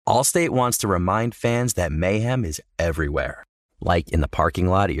Allstate wants to remind fans that mayhem is everywhere. Like in the parking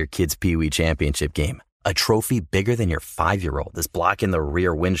lot at your kid's Pee Wee championship game. A trophy bigger than your 5-year-old is blocking the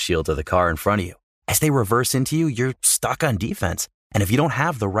rear windshield of the car in front of you. As they reverse into you, you're stuck on defense. And if you don't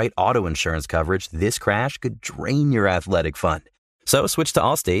have the right auto insurance coverage, this crash could drain your athletic fund. So switch to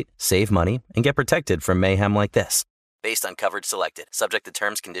Allstate, save money, and get protected from mayhem like this. Based on coverage selected, subject to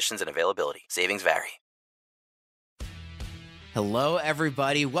terms, conditions, and availability. Savings vary. Hello,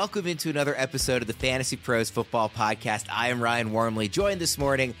 everybody. Welcome into another episode of the Fantasy Pros Football Podcast. I am Ryan Wormley, joined this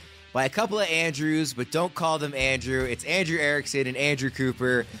morning by a couple of Andrews, but don't call them Andrew. It's Andrew Erickson and Andrew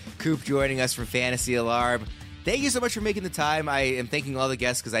Cooper. Coop joining us from Fantasy Alarm. Thank you so much for making the time. I am thanking all the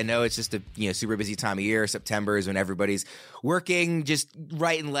guests because I know it's just a super busy time of year. September is when everybody's working just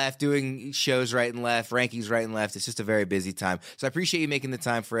right and left, doing shows right and left, rankings right and left. It's just a very busy time. So I appreciate you making the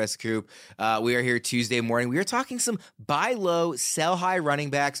time for us, Coop. We are here Tuesday morning. We are talking some buy low, sell high running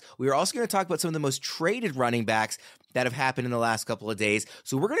backs. We are also going to talk about some of the most traded running backs that have happened in the last couple of days.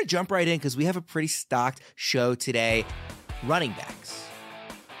 So we're going to jump right in because we have a pretty stocked show today. Running backs.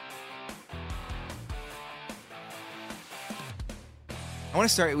 I want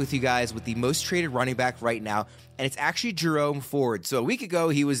to start with you guys with the most traded running back right now, and it's actually Jerome Ford. So a week ago,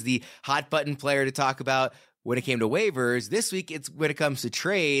 he was the hot button player to talk about when it came to waivers. This week, it's when it comes to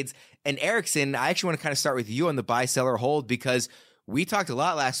trades. And Erickson, I actually want to kind of start with you on the buy, sell, or hold, because we talked a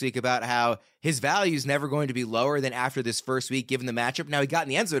lot last week about how his value is never going to be lower than after this first week, given the matchup. Now, he got in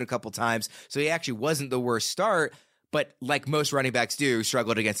the end zone a couple times, so he actually wasn't the worst start. But like most running backs do,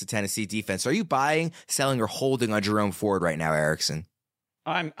 struggled against the Tennessee defense. So are you buying, selling, or holding on Jerome Ford right now, Erickson?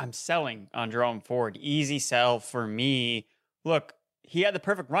 I'm selling on Jerome Ford. Easy sell for me. Look, he had the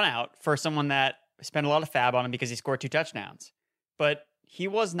perfect run out for someone that spent a lot of fab on him because he scored 2 touchdowns. But he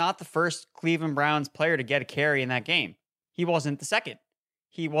was not the first Cleveland Browns player to get a carry in that game. He wasn't the second.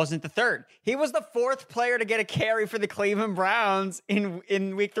 He wasn't the third. He was the 4th player to get a carry for the Cleveland Browns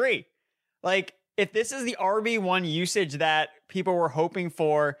in week 3. Like, if this is the RB1 usage that people were hoping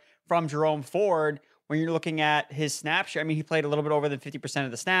for from Jerome Ford, when you're looking at his snap share, I mean, he played a little bit over than 50%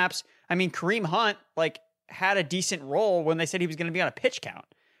 of the snaps. I mean, Kareem Hunt, had a decent role when they said he was going to be on a pitch count.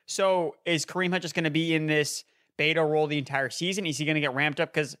 So is Kareem Hunt just going to be in this beta role the entire season? Is he going to get ramped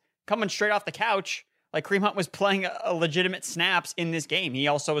up? Because coming straight off the couch, Kareem Hunt was playing a legitimate snaps in this game. He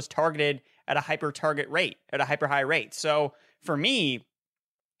also was targeted at a hyper high rate. So for me,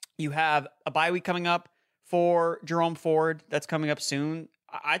 you have a bye week coming up for Jerome Ford that's coming up soon.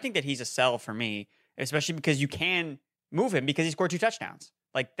 I think that he's a sell for me, especially because you can move him because he scored 2 touchdowns.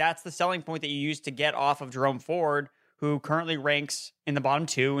 That's the selling point that you use to get off of Jerome Ford, who currently ranks in the bottom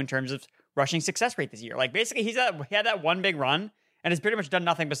 2 in terms of rushing success rate this year. Basically, he had that one big run and has pretty much done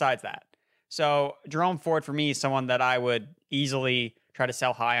nothing besides that. So Jerome Ford, for me, is someone that I would easily try to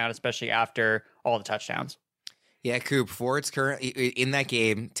sell high on, especially after all the touchdowns. Yeah, Coop, Ford's currently in that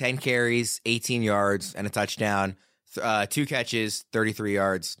game, 10 carries, 18 yards, and a touchdown. 2 catches, 33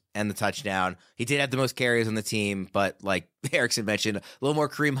 yards, and the touchdown. He did have the most carries on the team, but like Erickson mentioned, a little more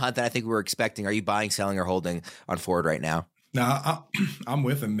Kareem Hunt than I think we were expecting. Are you buying, selling, or holding on Ford right now? No, I'm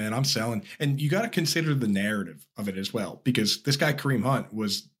with him, man. I'm selling. And you got to consider the narrative of it as well, because this guy Kareem Hunt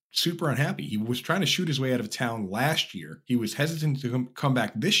was super unhappy. He was trying to shoot his way out of town last year. He was hesitant to come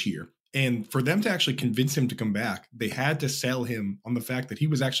back this year. And for them to actually convince him to come back, they had to sell him on the fact that he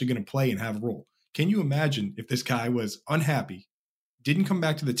was actually going to play and have a role. Can you imagine if this guy was unhappy, didn't come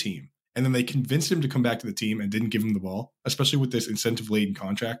back to the team, and then they convinced him to come back to the team and didn't give him the ball, especially with this incentive-laden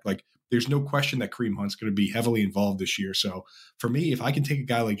contract? There's no question that Kareem Hunt's going to be heavily involved this year. So for me, if I can take a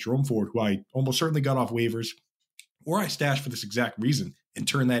guy like Jerome Ford, who I almost certainly got off waivers, or I stashed for this exact reason, and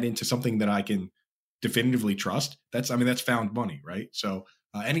turn that into something that I can definitively trust, that's found money, right? So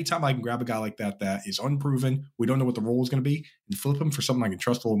anytime I can grab a guy like that is unproven, we don't know what the role is going to be, and flip him for something I can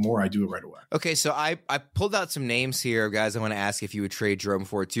trust a little more, I do it right away. Okay, so I pulled out some names here, guys. I want to ask if you would trade Jerome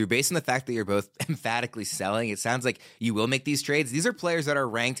Ford too. Based on the fact that you're both emphatically selling, it sounds like you will make these trades. These are players that are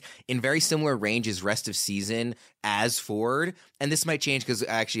ranked in very similar ranges rest of season as Ford, and this might change because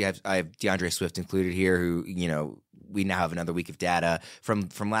I have DeAndre Swift included here, who we now have another week of data from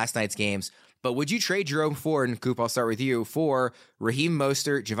last night's games. But would you trade Jerome Ford, and Coop, I'll start with you, for Raheem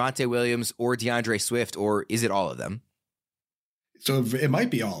Mostert, Javonte Williams, or DeAndre Swift, or is it all of them? So it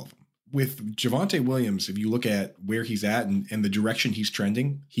might be all of them. With Javonte Williams, if you look at where he's at and the direction he's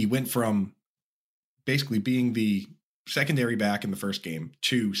trending, he went from basically being the secondary back in the first game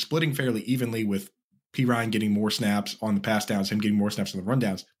to splitting fairly evenly with P. Ryan getting more snaps on the pass downs, him getting more snaps on the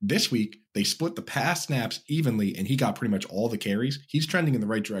rundowns. This week, they split the pass snaps evenly, and he got pretty much all the carries. He's trending in the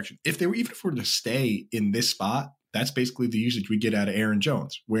right direction. If they were to stay in this spot, that's basically the usage we get out of Aaron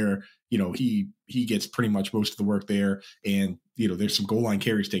Jones, where, he gets pretty much most of the work there, and, there's some goal line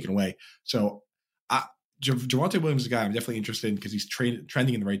carries taken away. So Javonte Williams is a guy I'm definitely interested in because he's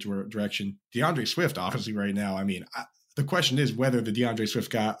trending in the right direction. DeAndre Swift, obviously, right now, the question is whether the DeAndre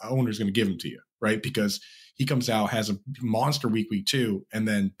Swift owner is going to give him to you, right? Because he comes out, has a monster week 2, and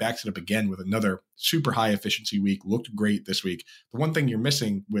then backs it up again with another super high efficiency week. Looked great this week. The one thing you're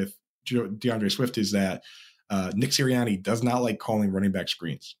missing with DeAndre Swift is that Nick Sirianni does not like calling running back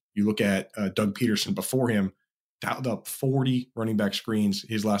screens. You look at Doug Peterson before him, dialed up 40 running back screens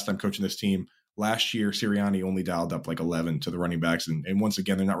his last time coaching this team. Last year, Sirianni only dialed up like 11 to the running backs. And once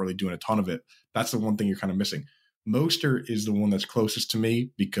again, they're not really doing a ton of it. That's the one thing you're kind of missing. Mostert is the one that's closest to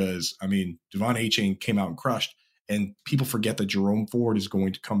me because, Devon Achane came out and crushed. And people forget that Jerome Ford is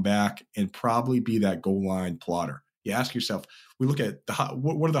going to come back and probably be that goal line plotter. You ask yourself, we look at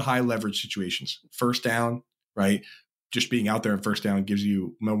what are the high leverage situations? First down, right? Just being out there on first down gives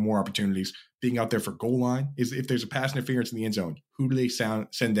you more opportunities. Being out there for goal line is if there's a pass interference in the end zone, who do they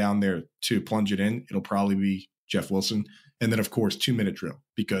send down there to plunge it in? It'll probably be Jeff Wilson. And then, of course, 2-minute drill,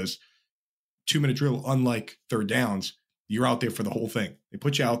 because 2-minute drill, unlike third downs, you're out there for the whole thing. They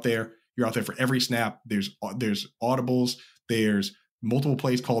put you out there. You're out there for every snap. There's audibles. There's multiple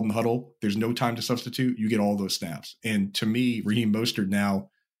plays called in the huddle. There's no time to substitute. You get all those snaps. And to me, Raheem Mostert now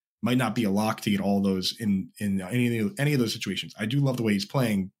might not be a lock to get all those in any of those situations. I do love the way he's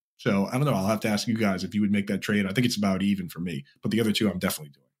playing. So I don't know. I'll have to ask you guys if you would make that trade. I think it's about even for me, but the other two I'm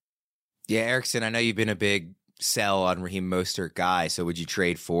definitely doing. Yeah, Erickson, I know you've been a big sell on Raheem Mostert guy. So would you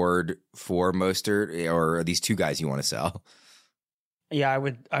trade Ford for Mostert, or are these two guys you want to sell? Yeah, I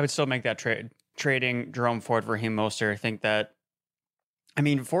would still make that trade. Trading Jerome Ford for Raheem Mostert. I think that,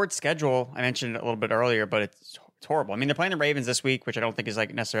 Ford's schedule, I mentioned it a little bit earlier, but it's horrible. They're playing the Ravens this week, which I don't think is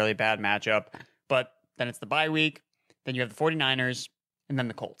like necessarily a bad matchup, but then it's the bye week. Then you have the 49ers and then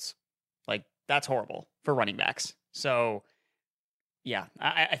the Colts. Like, that's horrible for running backs. So yeah,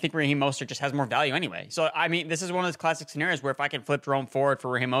 I think Raheem Mostert just has more value anyway. So, this is one of those classic scenarios where if I can flip Jerome Ford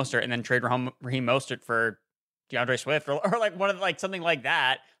for Raheem Mostert and then trade Raheem Mostert for DeAndre Swift or like one of like something like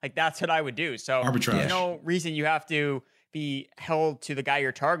that, like that's what I would do. So arbitrage. There's no reason you have to be held to the guy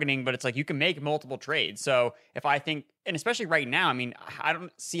you're targeting, but it's like you can make multiple trades. So if I think, and especially right now, I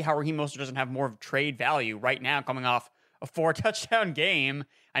don't see how Raheem Mostert doesn't have more of trade value right now coming off a 4-touchdown game.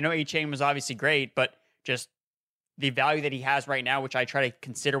 I know Achane was obviously great, but just the value that he has right now, which I try to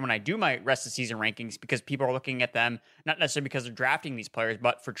consider when I do my rest of season rankings, because people are looking at them, not necessarily because they're drafting these players,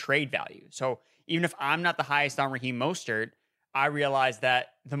 but for trade value. So even if I'm not the highest on Raheem Mostert, I realize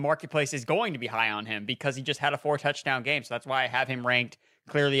that the marketplace is going to be high on him because he just had a 4-touchdown game. So that's why I have him ranked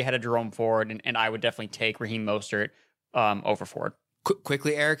clearly ahead of Jerome Ford, and I would definitely take Raheem Mostert over Ford.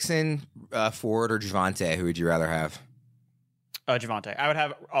 Quickly, Erickson, Ford or Javonte, who would you rather have? Javonte. I would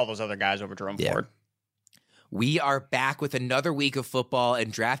have all those other guys over Jerome Ford. We are back with another week of football,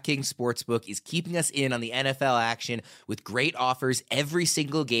 and DraftKings Sportsbook is keeping us in on the NFL action with great offers every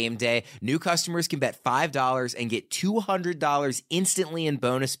single game day. New customers can bet $5 and get $200 instantly in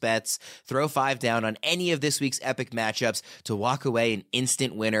bonus bets. Throw $5 down on any of this week's epic matchups to walk away an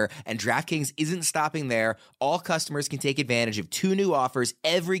instant winner. And DraftKings isn't stopping there. All customers can take advantage of 2 new offers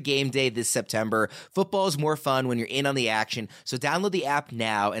every game day this September. Football is more fun when you're in on the action, so download the app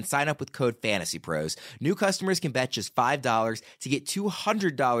now and sign up with code FANTASYPROS. New customers can bet just $5 to get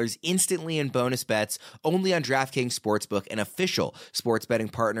 $200 instantly in bonus bets only on DraftKings Sportsbook, an official sports betting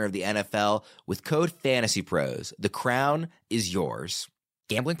partner of the NFL, with code FANTASYPROS. The crown is yours.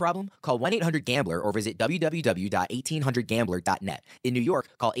 Gambling problem? Call 1-800-GAMBLER or visit www.1800gambler.net. In New York,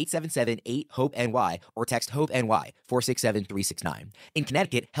 call 877-8-HOPE-NY or text HOPE-NY 467-369. In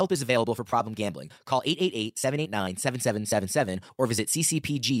Connecticut, help is available for problem gambling. Call 888-789-7777 or visit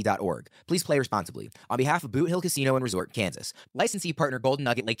ccpg.org. Please play responsibly. On behalf of Boot Hill Casino and Resort, Kansas. Licensee partner Golden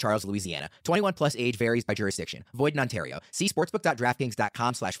Nugget Lake Charles, Louisiana. 21 plus age varies by jurisdiction. Void in Ontario. See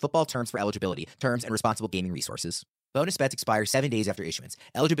sportsbook.draftkings.com/football terms for eligibility. Terms and responsible gaming resources. Bonus bets expire 7 days after issuance.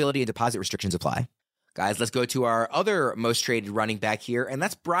 Eligibility and deposit restrictions apply. Guys, let's go to our other most traded running back here, and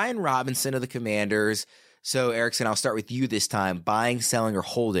that's Brian Robinson of the Commanders. So, Erickson, I'll start with you this time. Buying, selling, or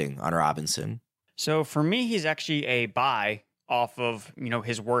holding on Robinson? So, for me, he's actually a buy off of,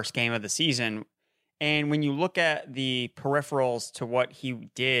 his worst game of the season. And when you look at the peripherals to what he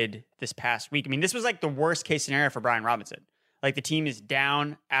did this past week, this was like the worst case scenario for Brian Robinson. Like, the team is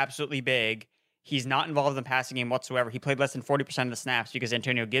down absolutely big. He's not involved in the passing game whatsoever. He played less than 40% of the snaps because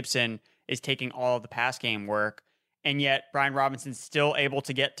Antonio Gibson is taking all of the pass game work. And yet Brian Robinson's still able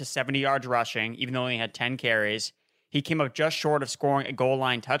to get to 70 yards rushing, even though he only had 10 carries. He came up just short of scoring a goal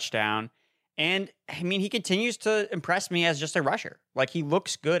line touchdown. And I mean, he continues to impress me as just a rusher. Like, he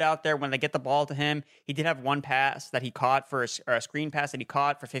looks good out there when they get the ball to him. He did have one pass that he caught for a screen pass that he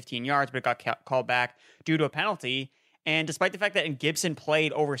caught for 15 yards, but it got called back due to a penalty. And despite the fact that Gibson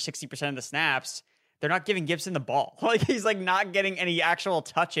played over 60% of the snaps, they're not giving Gibson the ball. Like, he's like not getting any actual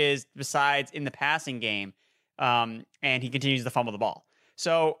touches besides in the passing game. And he continues to fumble the ball.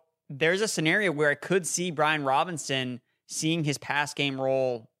 So there's a scenario where I could see Brian Robinson seeing his pass game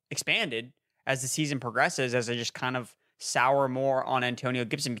role expanded as the season progresses, as they just kind of sour more on Antonio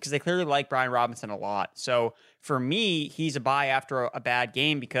Gibson, because they clearly like Brian Robinson a lot. So for me, he's a buy after a bad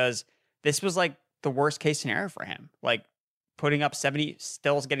game, because this was like the worst case scenario for him. Like, putting up 70,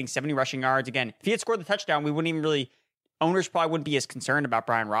 still getting 70 rushing yards. Again, if he had scored the touchdown, we wouldn't even really, owners probably wouldn't be as concerned about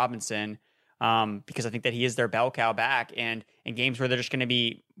Brian Robinson, because I think that he is their bell cow back. And in games where they're just going to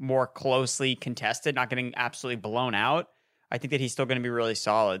be more closely contested, not getting absolutely blown out, I think that he's still going to be really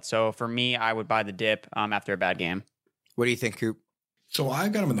solid. So for me, I would buy the dip after a bad game. What do you think, Coop? So I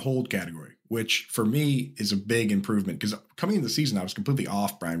got him in the hold category, which for me is a big improvement, because coming into the season, I was completely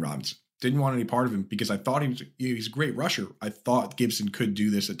off Brian Robinson. Didn't want any part of him because I thought he's a great rusher. I thought Gibson could do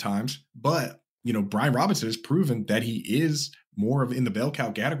this at times, but Brian Robinson has proven that he is more of in the bell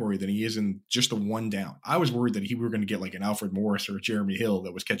cow category than he is in just a one down. I was worried that we were going to get like an Alfred Morris or a Jeremy Hill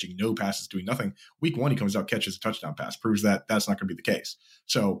that was catching no passes, doing nothing. Week 1, he comes out, catches a touchdown pass, proves that that's not going to be the case.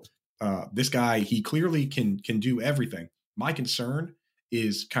 So this guy, he clearly can do everything. My concern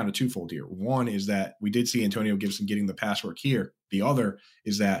is kind of twofold here. One is that we did see Antonio Gibson getting the pass work here. The other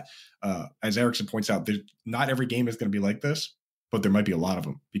is that, as Erickson points out, not every game is going to be like this, but there might be a lot of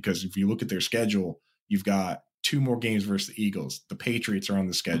them, because if you look at their schedule, you've got 2 more games versus the Eagles. The Patriots are on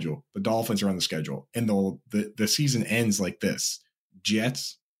the schedule. The Dolphins are on the schedule. And the season ends like this: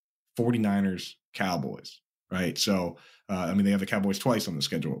 Jets, 49ers, Cowboys, right? So, they have the Cowboys twice on the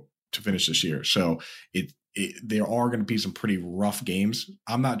schedule to finish this year. So there are going to be some pretty rough games.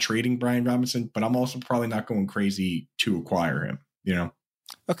 I'm not trading Brian Robinson, but I'm also probably not going crazy to acquire him,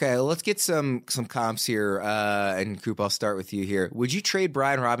 Okay, well, let's get some comps here. And Coop, I'll start with you here. Would you trade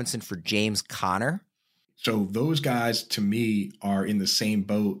Brian Robinson for James Conner? So those guys, to me, are in the same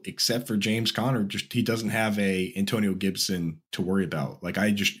boat, except for James Conner. Just he doesn't have a Antonio Gibson to worry about. Like,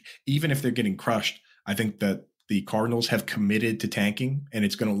 even if they're getting crushed, I think that the Cardinals have committed to tanking, and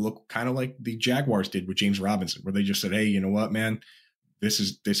it's going to look kind of like the Jaguars did with James Robinson, where they just said, hey, you know what, man,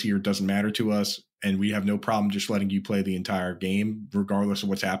 this year doesn't matter to us, and we have no problem just letting you play the entire game, regardless of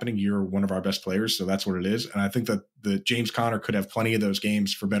what's happening. You're one of our best players, so that's what it is. And I think that the James Conner could have plenty of those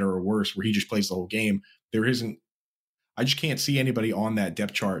games, for better or worse, where he just plays the whole game. I just can't see anybody on that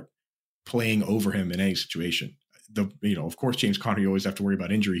depth chart playing over him in any situation. Of course, James Conner, you always have to worry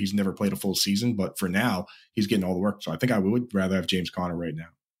about injury. He's never played a full season, but for now, he's getting all the work. So I think I would rather have James Conner right now.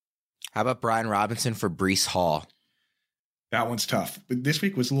 How about Brian Robinson for Breece Hall? That one's tough. But this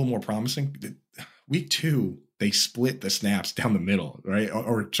week was a little more promising. Week 2, they split the snaps down the middle, right?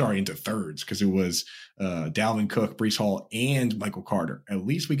 Into thirds, because it was Dalvin Cook, Breece Hall, and Michael Carter. At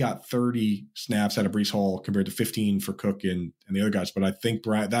least we got 30 snaps out of Breece Hall compared to 15 for Cook and the other guys. But I think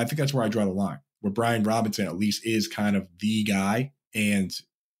that's where I draw the line, where Brian Robinson at least is kind of the guy. And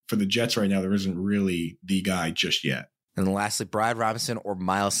for the Jets right now, there isn't really the guy just yet. And then lastly, Brian Robinson or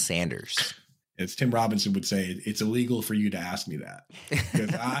Miles Sanders? As Tim Robinson would say, it's illegal for you to ask me that,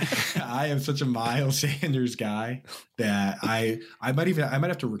 because I am such a Miles Sanders guy that I might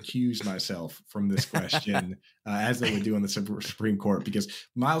have to recuse myself from this question, as they would do in the Supreme Court, because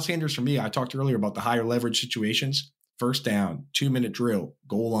Miles Sanders, for me, I talked earlier about the higher leverage situations, first down, 2-minute drill,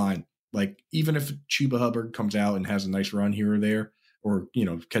 goal line. Like, even if Chuba Hubbard comes out and has a nice run here or there, or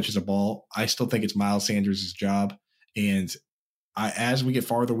catches a ball, I still think it's Miles Sanders' job. And as we get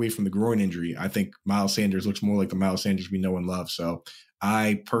farther away from the groin injury, I think Miles Sanders looks more like the Miles Sanders we know and love. So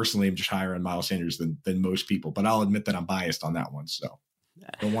I personally am just higher on Miles Sanders than most people, but I'll admit that I'm biased on that one. So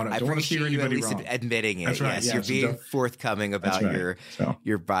don't want to steer anybody wrong. Admitting it. That's right. Yes, yeah, you're being forthcoming about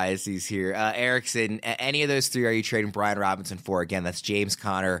your biases here. Erickson, any of those 3 are you trading Brian Robinson for? Again, that's James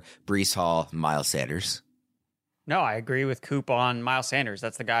Conner, Breece Hall, Miles Sanders. No, I agree with Coop on Miles Sanders.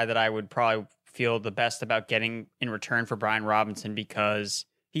 That's the guy that I would probably feel the best about getting in return for Brian Robinson, because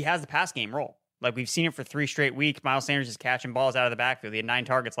he has the pass game role. Like, we've seen it for 3 straight weeks. Miles Sanders is catching balls out of the backfield. He had 9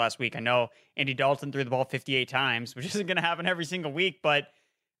 targets last week. I know Andy Dalton threw the ball 58 times, which isn't going to happen every single week, but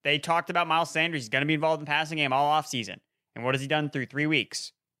they talked about Miles Sanders. He's going to be involved in the passing game all offseason. And what has he done through 3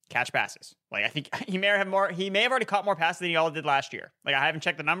 weeks? Catch passes. Like, I think he may have already caught more passes than he all did last year. Like, I haven't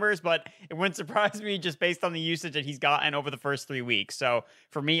checked the numbers, but it wouldn't surprise me just based on the usage that he's gotten over the first 3 weeks. So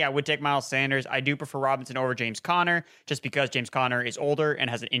for me, I would take Miles Sanders. I do prefer Robinson over James Conner, just because James Conner is older and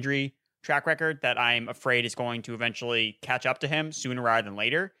has an injury track record that I'm afraid is going to eventually catch up to him sooner rather than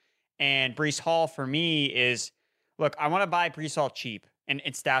later. And Breece Hall for me is, look, I want to buy Breece Hall cheap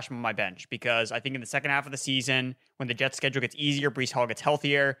and stash him on my bench because I think in the second half of the season, when the Jets schedule gets easier, Breece Hall gets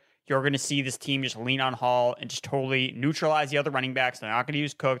healthier, you're going to see this team just lean on Hall and just totally neutralize the other running backs. They're not going to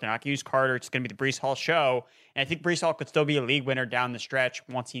use Cook. They're not going to use Carter. It's going to be the Breece Hall show. And I think Breece Hall could still be a league winner down the stretch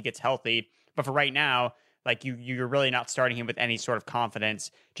once he gets healthy. But for right now, like you're really not starting him with any sort of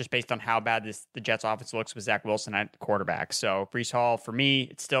confidence just based on how bad the Jets offense looks with Zach Wilson at quarterback. So Breece Hall, for me,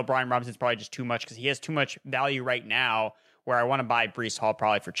 it's still Brian Robinson's probably just too much because he has too much value right now where I want to buy Breece Hall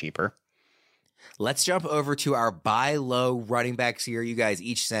probably for cheaper. Let's jump over to our buy low running backs here. You guys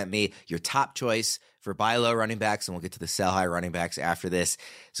each sent me your top choice for buy low running backs, and we'll get to the sell high running backs after this.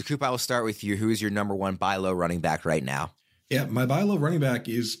 So, Coop, I will start with you. Who is your number one buy low running back right now? Yeah, my buy low running back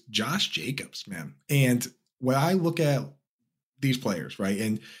is Josh Jacobs, man. And when I look at these players, right,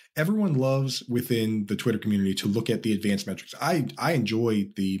 and everyone loves within the Twitter community to look at the advanced metrics. I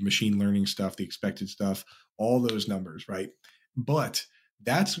enjoy the machine learning stuff, the expected stuff, all those numbers, right? But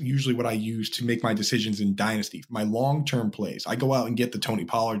that's usually what I use to make my decisions in Dynasty, my long-term plays. I go out and get the Tony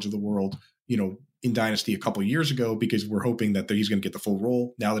Pollards of the world, in Dynasty a couple of years ago because we're hoping that he's going to get the full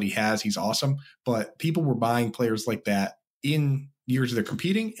role. Now that he has, he's awesome. But people were buying players like that in years they're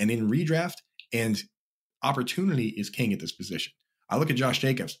competing and in redraft, and opportunity is king at this position. I look at Josh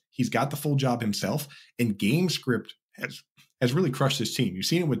Jacobs. He's got the full job himself, and game script has really crushed this team. You've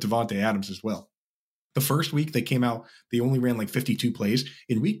seen it with Devontae Adams as well. The first week they came out, they only ran like 52 plays.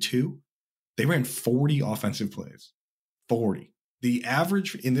 In week 2, they ran 40 offensive plays. 40. The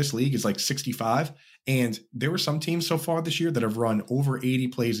average in this league is like 65. And there were some teams so far this year that have run over 80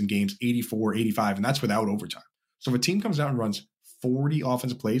 plays in games, 84, 85, and that's without overtime. So if a team comes out and runs 40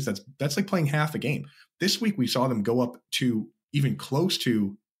 offensive plays, that's like playing half a game. This week we saw them go up to even close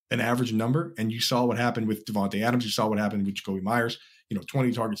to an average number, and you saw what happened with Devontae Adams. You saw what happened with Jacoby Myers.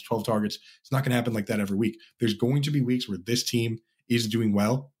 20 targets, 12 targets. It's not going to happen like that every week. There's going to be weeks where this team is doing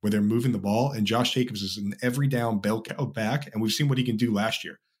well, where they're moving the ball, and Josh Jacobs is an every down bell cow back, and we've seen what he can do last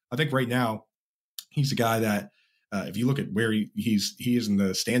year. I think right now he's a guy that if you look at where he is in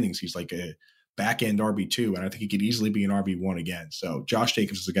the standings, he's like a back end RB2, and I think he could easily be an RB1 again. So Josh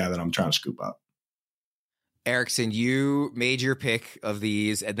Jacobs is the guy that I'm trying to scoop up. Erickson, you made your pick of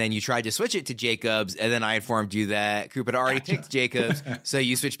these, and then you tried to switch it to Jacobs, and then I informed you that Coop had already picked Jacobs, so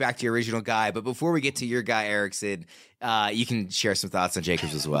you switched back to your original guy. But before we get to your guy, Erickson, you can share some thoughts on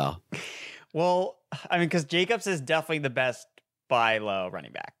Jacobs as well. Well, I mean, because Jacobs is definitely the best buy low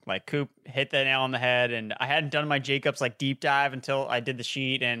running back. Like Coop hit the nail on the head, and I hadn't done my Jacobs like deep dive until I did the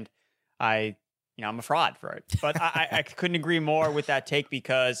sheet, and I'm a fraud for it. But I couldn't agree more with that take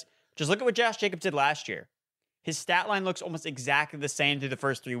because just look at what Josh Jacobs did last year. His stat line looks almost exactly the same through the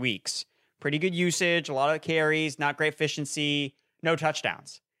first 3 weeks. Pretty good usage, a lot of carries, not great efficiency, no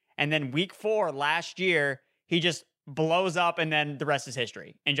touchdowns. And then week 4 last year, he just blows up, and then the rest is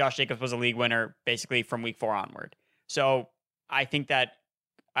history. And Josh Jacobs was a league winner basically from week 4 onward. So I think that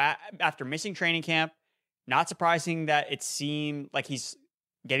after missing training camp, not surprising that it seemed like he's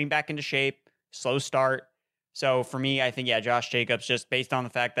getting back into shape, slow start. So for me, I think, Josh Jacobs, just based on the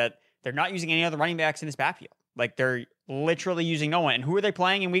fact that they're not using any other running backs in his backfield. Like, they're literally using no one. And who are they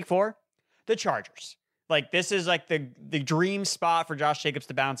playing in week 4? The Chargers. Like, this is like the dream spot for Josh Jacobs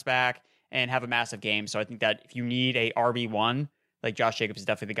to bounce back and have a massive game. So I think that if you need a RB1, like, Josh Jacobs is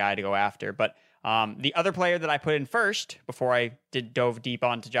definitely the guy to go after. But the other player that I put in first before I dove deep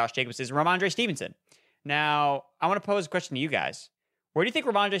onto Josh Jacobs is Ramondre Stevenson. Now, I want to pose a question to you guys. Where do you think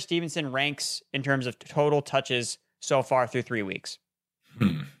Ramondre Stevenson ranks in terms of total touches so far through 3 weeks?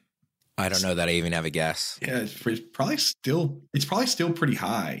 I don't know that I even have a guess. Yeah, it's probably still pretty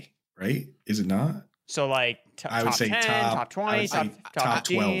high, right? Is it not? So like I would top say 10, top 20, top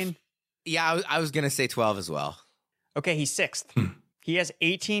 15. 12. Yeah, I was going to say 12 as well. Okay, he's 6th. He has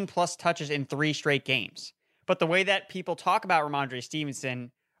 18 plus touches in 3 straight games. But the way that people talk about Ramondre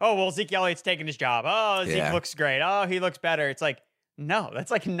Stevenson, Zeke Elliott's taking his job. Oh, Zeke looks great. Oh, he looks better. It's like, no, that's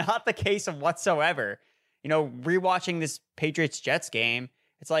like not the case whatsoever. Rewatching this Patriots-Jets game,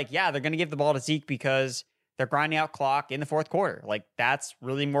 it's like, they're going to give the ball to Zeke because they're grinding out clock in the fourth quarter. Like, that's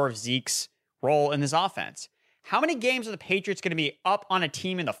really more of Zeke's role in this offense. How many games are the Patriots going to be up on a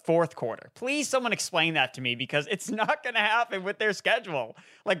team in the fourth quarter? Please, someone explain that to me because it's not going to happen with their schedule.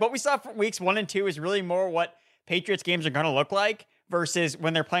 Like, what we saw for weeks 1 and 2 is really more what Patriots games are going to look like versus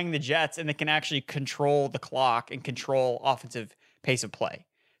when they're playing the Jets and they can actually control the clock and control offensive pace of play.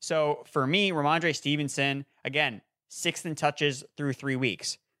 So for me, Ramondre Stevenson, again, 6th in touches through 3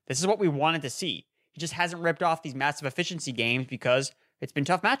 weeks. This is what we wanted to see. He just hasn't ripped off these massive efficiency games because it's been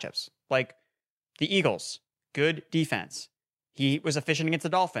tough matchups. Like the Eagles, good defense. He was efficient against the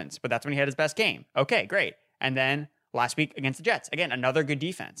Dolphins, but that's when he had his best game. Okay, great. And then last week against the Jets, again, another good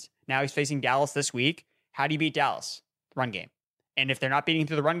defense. Now he's facing Dallas this week. How do you beat Dallas? Run game. And if they're not beating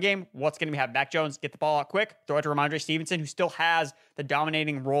through the run game, what's going to have Mac Jones get the ball out quick, throw it to Ramondre Stevenson, who still has the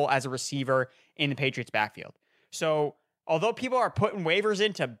dominating role as a receiver in the Patriots backfield. So although people are putting waivers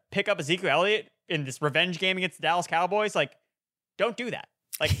in to pick up Ezekiel Elliott in this revenge game against the Dallas Cowboys, like, don't do that.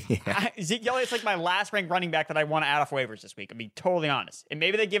 Like, Ezekiel Elliott's like my last ranked running back that I want to add off waivers this week. I'll be totally honest. And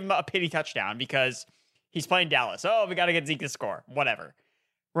maybe they give him a pity touchdown because he's playing Dallas. Oh, we got to get Zeke to score. Whatever.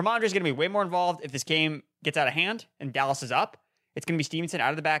 Ramondre's going to be way more involved if this game gets out of hand and Dallas is up. It's going to be Stevenson out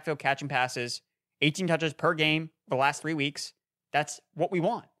of the backfield catching passes, 18 touches per game the last 3 weeks. That's what we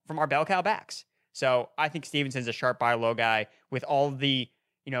want from our bell cow backs. So I think Stevenson's a sharp buy low guy with all the,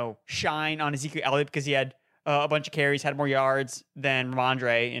 shine on Ezekiel Elliott because he had a bunch of carries, had more yards than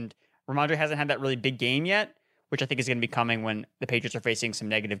Ramondre. And Ramondre hasn't had that really big game yet, which I think is going to be coming when the Patriots are facing some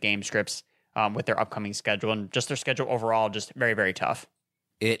negative game scripts with their upcoming schedule. And just their schedule overall, just very, very tough.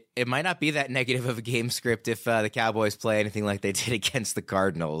 It might not be that negative of a game script if the Cowboys play anything like they did against the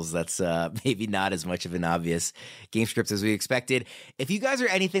Cardinals. That's maybe not as much of an obvious game script as we expected. If you guys are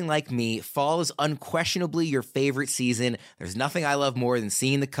anything like me, fall is unquestionably your favorite season. There's nothing I love more than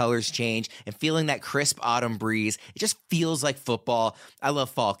seeing the colors change and feeling that crisp autumn breeze. It just feels like football. I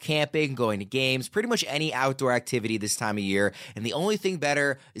love fall camping, going to games, pretty much any outdoor activity this time of year. And the only thing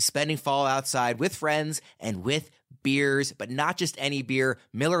better is spending fall outside with friends and with beers, but not just any beer.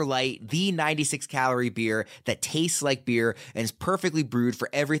 Miller Lite, the 96-calorie beer that tastes like beer and is perfectly brewed for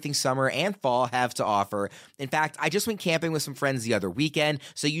everything summer and fall have to offer. In fact, I just went camping with some friends the other weekend,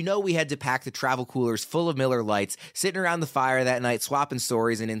 so we had to pack the travel coolers full of Miller Lites, sitting around the fire that night, swapping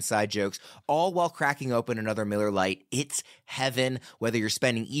stories and inside jokes, all while cracking open another Miller Lite. It's heaven, whether you're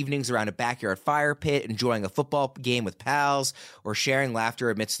spending evenings around a backyard fire pit, enjoying a football game with pals, or sharing laughter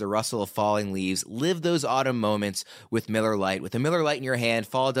amidst the rustle of falling leaves. Live those autumn moments with Miller Lite. With a Miller Lite in your hand,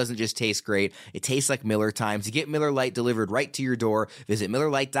 fall doesn't just taste great, it tastes like Miller time. To get Miller Lite delivered right to your door, visit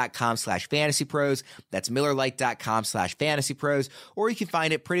MillerLite.com/fantasypros. That's MillerLite.com/fantasypros, or you can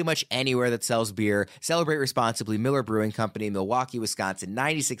find it pretty much anywhere that sells beer. Celebrate responsibly. Miller Brewing Company, Milwaukee, Wisconsin.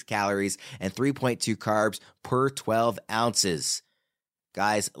 96 calories and 3.2 carbs per 12 ounces.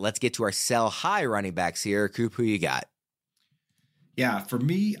 Guys, let's get to our sell high running backs here. Coop, who you got? Yeah, for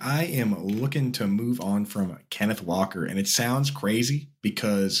me, I am looking to move on from Kenneth Walker. And it sounds crazy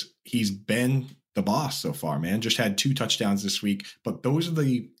because he's been the boss so far, man. Just had 2 touchdowns this week. But those are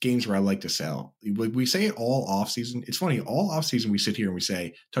the games where I like to sell. We say it all offseason. It's funny, all offseason we sit here and we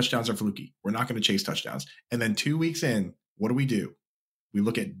say touchdowns are fluky. We're not going to chase touchdowns. And then 2 weeks in, what do? We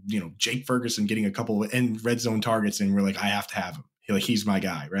look at, Jake Ferguson getting a couple of end red zone targets and we're like, I have to have him. He's my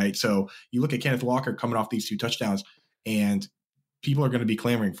guy, right? So you look at Kenneth Walker coming off these 2 touchdowns and people are going to be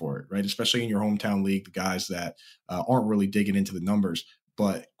clamoring for it, right? Especially in your hometown league, the guys that aren't really digging into the numbers.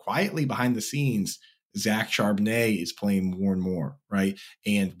 But quietly behind the scenes, Zach Charbonnet is playing more and more, right?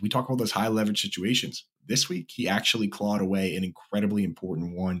 And we talk about those high leverage situations. This week, he actually clawed away an incredibly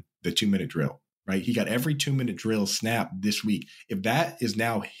important one, the 2-minute drill, right? He got every 2-minute drill snap this week. If that is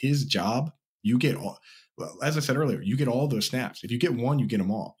now his job, you get all. Well, as I said earlier, you get all those snaps. If you get one, you get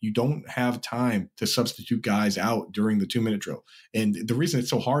them all. You don't have time to substitute guys out during the 2-minute drill. And the reason it's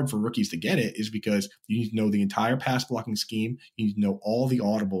so hard for rookies to get it is because you need to know the entire pass blocking scheme. You need to know all the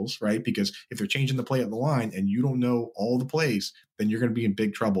audibles, right? Because if they're changing the play at the line and you don't know all the plays, then you're going to be in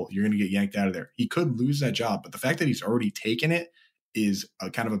big trouble. You're going to get yanked out of there. He could lose that job, but the fact that he's already taken it is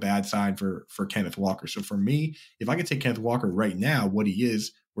a kind of a bad sign for Kenneth Walker. So for me, if I could take Kenneth Walker right now, what he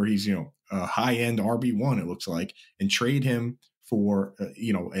is, where he's, a high-end RB1, it looks like, and trade him for,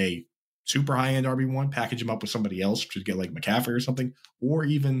 a super high-end RB1, package him up with somebody else to get like McCaffrey or something, or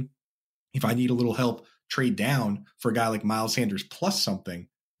even if I need a little help, trade down for a guy like Miles Sanders plus something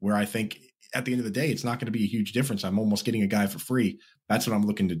where I think at the end of the day, it's not going to be a huge difference. I'm almost getting a guy for free. That's what I'm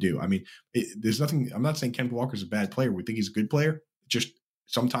looking to do. I mean, there's nothing, I'm not saying Kenneth Walker's a bad player. We think he's a good player. Just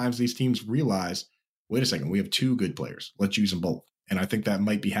sometimes these teams realize, wait a second, we have 2 good players. Let's use them both. And I think that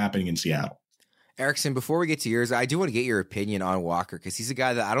might be happening in Seattle. Erickson, before we get to yours, I do want to get your opinion on Walker because he's a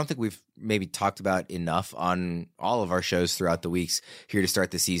guy that I don't think we've maybe talked about enough on all of our shows throughout the weeks here to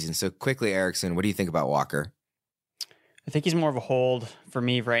start the season. So quickly, Erickson, what do you think about Walker? I think he's more of a hold for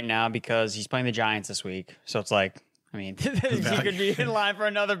me right now because he's playing the Giants this week. So it's like, I mean, he could be in line for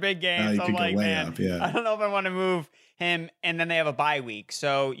another big game. So I'm like, man, up, yeah. I don't know if I want to move him. And then they have a bye week.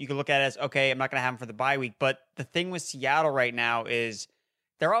 So you can look at it as, okay, I'm not going to have him for the bye week. But the thing with Seattle right now is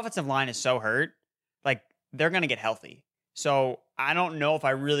their offensive line is so hurt. Like, they're going to get healthy. So I don't know if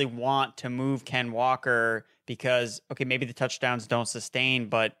I really want to move Ken Walker because, okay, maybe the touchdowns don't sustain,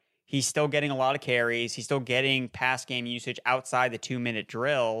 but he's still getting a lot of carries. He's still getting pass game usage outside the 2-minute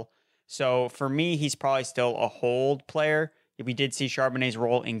drill. So for me, he's probably still a hold player. We did see Charbonnet's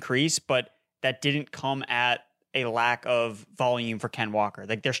role increase, but that didn't come at a lack of volume for Ken Walker.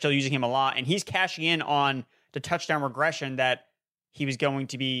 Like, they're still using him a lot, and he's cashing in on the touchdown regression that he was going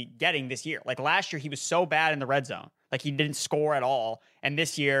to be getting this year. Like, last year, he was so bad in the red zone. Like, he didn't score at all. And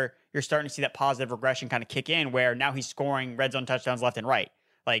this year, you're starting to see that positive regression kind of kick in where now he's scoring red zone touchdowns left and right.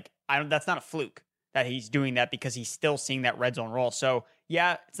 Like, that's not a fluke that he's doing that because he's still seeing that red zone role. So,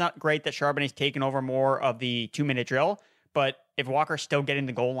 yeah, it's not great that Charbonnet's taken over more of the 2-minute drill, but if Walker's still getting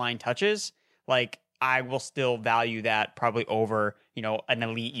the goal line touches, like, I will still value that probably over, an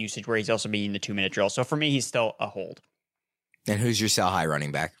elite usage where he's also being the 2-minute drill. So for me, he's still a hold. And who's your sell high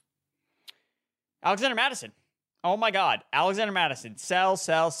running back? Alexander Mattison. Oh my God. Alexander Mattison. Sell.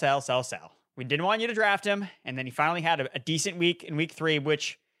 We didn't want you to draft him. And then he finally had a decent week in week 3,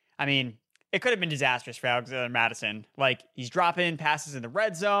 which, I mean, it could have been disastrous for Alexander Mattison. Like, he's dropping passes in the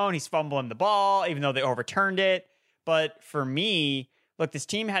red zone. He's fumbling the ball, even though they overturned it. But for me, look, this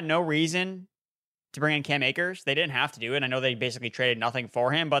team had no reason to bring in Cam Akers. They didn't have to do it. I know they basically traded nothing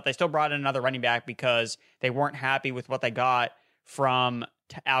for him, but they still brought in another running back because they weren't happy with what they got from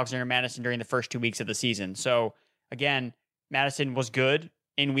Alexander Mattison during the first 2 weeks of the season. So again, Mattison was good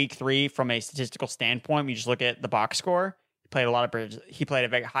in week 3 from a statistical standpoint. We just look at the box score. He played a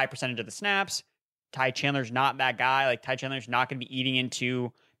very high percentage of the snaps. Ty Chandler's not that guy. Like, Ty Chandler's not going to be eating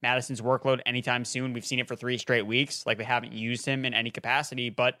into Mattison's workload anytime soon. We've seen it for 3 straight weeks. Like, they haven't used him in any capacity,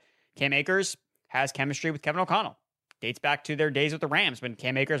 but Cam Akers has chemistry with Kevin O'Connell. Dates back to their days with the Rams when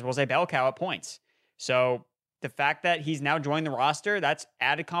Cam Akers was a bell cow at points. So the fact that he's now joined the roster, that's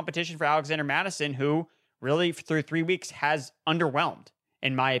added competition for Alexander Mattison, who really through 3 weeks has underwhelmed,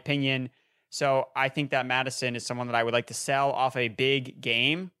 in my opinion. So I think that Mattison is someone that I would like to sell off a big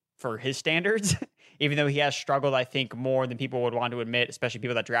game for his standards, even though he has struggled, I think, more than people would want to admit, especially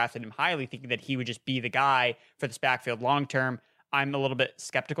people that drafted him highly, thinking that he would just be the guy for this backfield long-term. I'm a little bit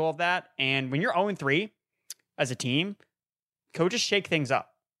skeptical of that. And when you're 0-3 as a team, coaches shake things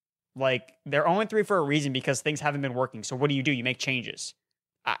up. Like, they're 0-3 for a reason because things haven't been working. So what do? You make changes.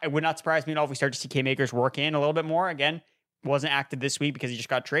 It would not surprise me at all if we start to see Cam Akers work in a little bit more. Again, wasn't active this week because he just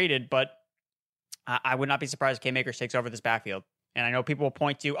got traded, but I would not be surprised if Cam Akers takes over this backfield. And I know people will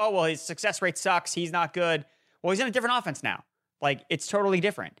point to, oh, well, his success rate sucks. He's not good. Well, he's in a different offense now. Like, it's totally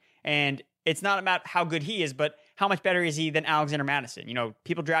different. And it's not about how good he is, but how much better is he than Alexander Mattison?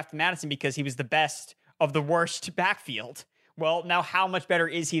 People drafted Mattison because he was the best of the worst backfield. Well, now how much better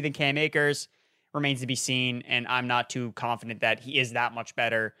is he than Cam Akers remains to be seen, and I'm not too confident that he is that much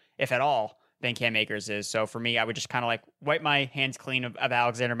better, if at all, than Cam Akers is. So for me, I would just kind of like wipe my hands clean of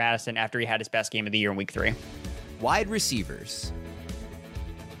Alexander Mattison after he had his best game of the year in week 3. Wide receivers.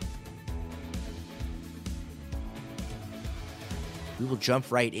 We will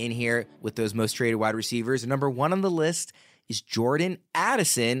jump right in here with those most traded wide receivers. Number 1 on the list is Jordan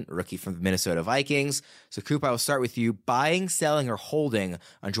Addison, rookie from the Minnesota Vikings. So, Coop, I will start with you. Buying, selling, or holding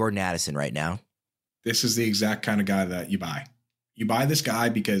on Jordan Addison right now? This is the exact kind of guy that you buy. You buy this guy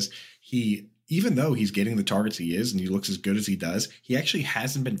because even though he's getting the targets he is and he looks as good as he does, he actually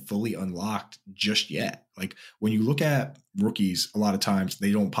hasn't been fully unlocked just yet. Like, when you look at rookies, a lot of times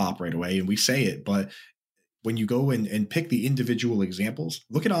they don't pop right away, and we say it, but when you go and pick the individual examples,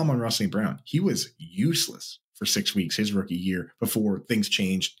 look at Amon-Ra St. Brown. He was useless for 6 weeks his rookie year before things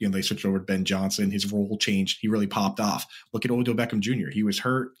changed. They switched over to Ben Johnson. His role changed. He really popped off. Look at Odell Beckham Jr. He was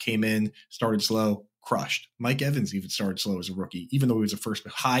hurt, came in, started slow, crushed. Mike Evans even started slow as a rookie, even though he was a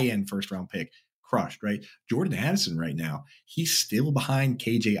high-end first-round pick. Crushed, right? Jordan Addison right now, he's still behind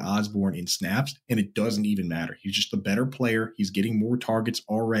KJ Osborne in snaps, and it doesn't even matter. He's just a better player. He's getting more targets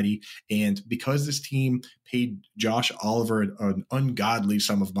already. And because this team paid Josh Oliver an ungodly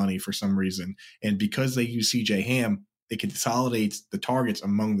sum of money for some reason, and because they use CJ Ham, it consolidates the targets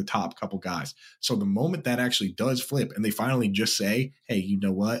among the top couple guys. So the moment that actually does flip and they finally just say, hey, you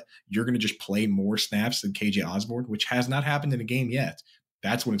know what? You're going to just play more snaps than KJ Osborne, which has not happened in a game yet.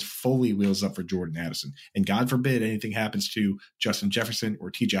 That's when it's fully wheels up for Jordan Addison. And God forbid anything happens to Justin Jefferson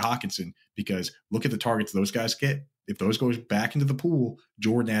or TJ Hawkinson, because look at the targets those guys get. If those goes back into the pool,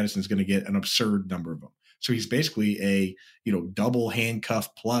 Jordan Addison is going to get an absurd number of them. So he's basically a, double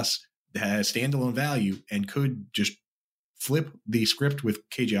handcuff plus that has standalone value and could just flip the script with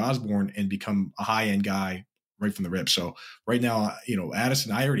KJ Osborne and become a high-end guy right from the rip. So right now,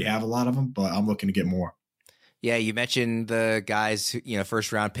 Addison, I already have a lot of them, but I'm looking to get more. Yeah, you mentioned the guys,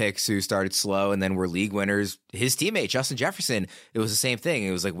 first round picks who started slow and then were league winners. His teammate, Justin Jefferson, it was the same thing. It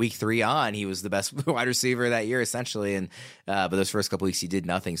was like week 3 on, he was the best wide receiver that year, essentially. And but those first couple weeks, he did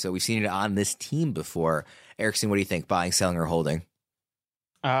nothing. So we've seen it on this team before. Erickson, what do you think? Buying, selling, or holding?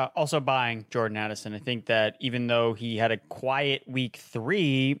 Also buying Jordan Addison. I think that even though he had a quiet week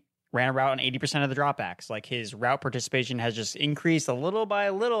 3, ran a route on 80% of the dropbacks. Like his route participation has just increased a little by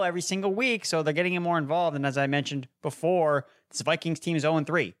a little every single week. So they're getting him more involved. And as I mentioned before, this Vikings team is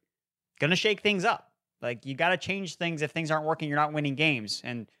 0-3. Gonna shake things up. Like you got to change things. If things aren't working, you're not winning games.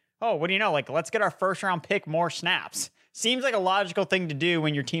 And what do you know? Like let's get our first round pick more snaps. Seems like a logical thing to do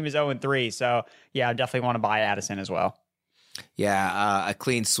when your team is 0-3. So yeah, I definitely want to buy Addison as well. Yeah, a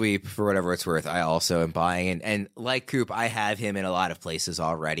clean sweep for whatever it's worth. I also am buying. And like Coop, I have him in a lot of places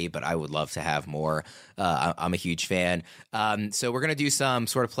already, but I would love to have more. I'm a huge fan. So we're going to do some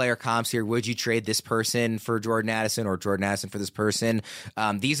sort of player comps here. Would you trade this person for Jordan Addison or Jordan Addison for this person?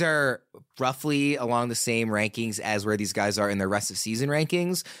 These are roughly along the same rankings as where these guys are in their rest of season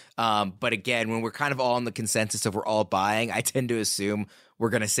rankings. But again, when we're kind of all in the consensus of we're all buying, I tend to assume we're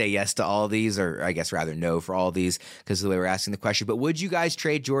going to say yes to all of these, or I guess rather no for all of these because of the way we're asking the question. But would you guys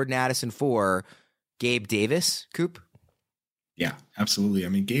trade Jordan Addison for Gabe Davis, Coop? Yeah, absolutely. I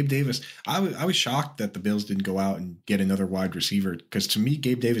mean, Gabe Davis, I was shocked that the Bills didn't go out and get another wide receiver because to me,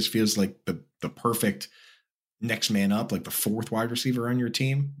 Gabe Davis feels like the perfect next man up, like the 4th wide receiver on your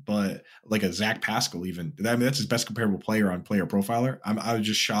team, but like a Zach Pascal even. I mean, that's his best comparable player on Player Profiler. I was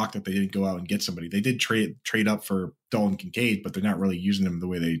just shocked that they didn't go out and get somebody. They did trade up for Dalton Kincaid, but they're not really using him the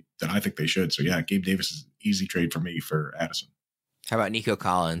way that I think they should. So yeah, Gabe Davis is an easy trade for me for Addison. How about Nico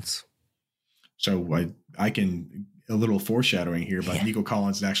Collins? So I can a little foreshadowing here, but Nico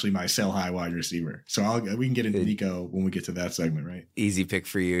Collins is actually my sell high wide receiver. So we can get into Nico when we get to that segment, right? Easy pick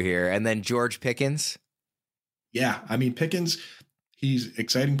for you here. And then George Pickens. Yeah, I mean, Pickens, he's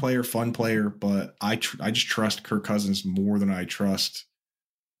exciting player, fun player, but I just trust Kirk Cousins more than I trust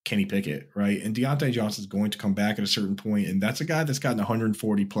Kenny Pickett, right? And Deontay Johnson's going to come back at a certain point, and that's a guy that's gotten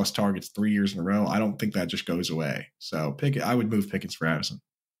 140 plus targets 3 years in a row. I don't think that just goes away. So Pickett, I would move Pickens for Addison.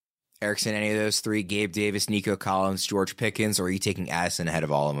 Erickson, any of those 3, Gabe Davis, Nico Collins, George Pickens, or are you taking Addison ahead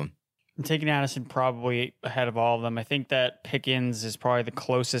of all of them? I'm taking Addison probably ahead of all of them. I think that Pickens is probably the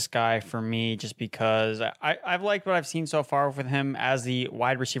closest guy for me just because I've liked what I've seen so far with him as the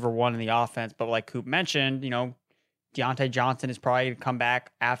wide receiver 1 in the offense. But like Coop mentioned, Deontay Johnson is probably going to come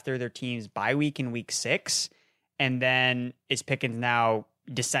back after their team's bye week in week 6. And then is Pickens now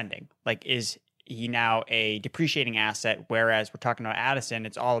descending? Like, is he now a depreciating asset? Whereas we're talking about Addison,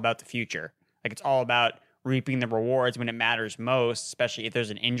 it's all about the future. Like, it's all about reaping the rewards when it matters most, especially if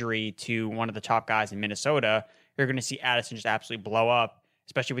there's an injury to one of the top guys in Minnesota. You're going to see Addison just absolutely blow up,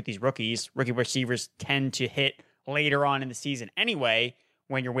 especially with these rookies. Rookie receivers tend to hit later on in the season anyway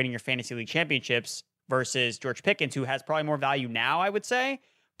when you're winning your fantasy league championships versus George Pickens, who has probably more value now, I would say,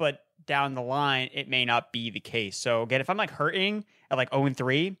 but down the line, it may not be the case. So again, if I'm like hurting at like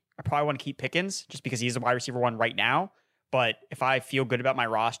 0-3, I probably want to keep Pickens just because he's the wide receiver 1 right now. But if I feel good about my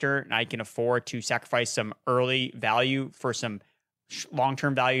roster and I can afford to sacrifice some early value for some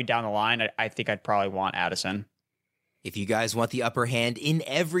long-term value down the line, I think I'd probably want Addison. If you guys want the upper hand in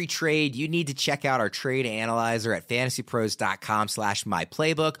every trade, you need to check out our trade analyzer at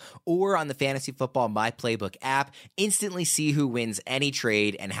fantasypros.com/myplaybook or on the Fantasy Football My Playbook app. Instantly see who wins any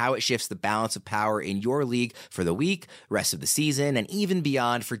trade and how it shifts the balance of power in your league for the week, rest of the season, and even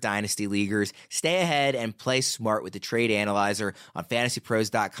beyond for dynasty leaguers. Stay ahead and play smart with the trade analyzer on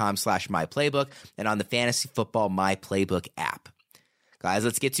fantasypros.com/myplaybook and on the Fantasy Football My Playbook app. Guys,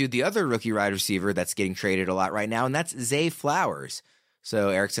 let's get to the other rookie wide receiver that's getting traded a lot right now, and that's Zay Flowers. So,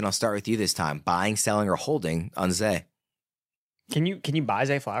 Erickson, I'll start with you this time. Buying, selling, or holding on Zay? Can you buy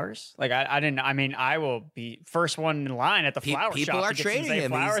Zay Flowers? Like, I will be first one in line at the flower shop. People are trading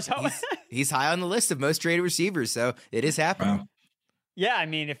him. He's high on the list of most traded receivers, so it is happening. Wow. Yeah, I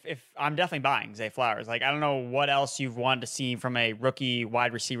mean, if I'm definitely buying Zay Flowers. Like, I don't know what else you've wanted to see from a rookie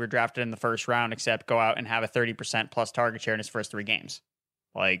wide receiver drafted in the first round except go out and have a 30% plus target share in his first 3 games.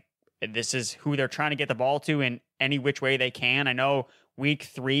 Like, this is who they're trying to get the ball to in any which way they can. I know week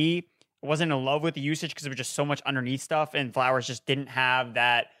 3 wasn't in love with the usage because it was just so much underneath stuff, and Flowers just didn't have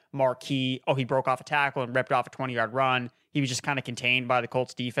that marquee, he broke off a tackle and ripped off a 20-yard run. He was just kind of contained by the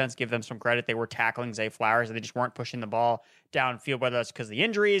Colts defense. Give them some credit. They were tackling Zay Flowers, and they just weren't pushing the ball downfield, whether that's because of the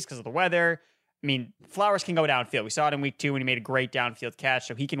injuries, because of the weather. I mean, Flowers can go downfield. We saw it in week 2 when he made a great downfield catch,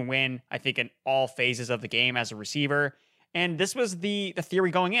 so he can win, I think, in all phases of the game as a receiver. And this was the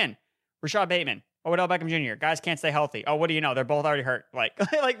theory going in. Rashad Bateman, Odell Beckham Jr. Guys can't stay healthy. Oh, what do you know? They're both already hurt.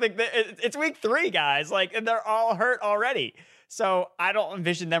 It's week 3, guys. And they're all hurt already. So I don't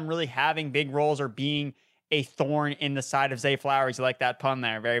envision them really having big roles or being a thorn in the side of Zay Flowers. You like that pun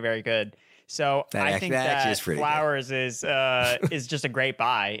there? Very, very good. So I think that Flowers is just a great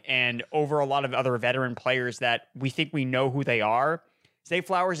buy. And over a lot of other veteran players that we think we know who they are, Zay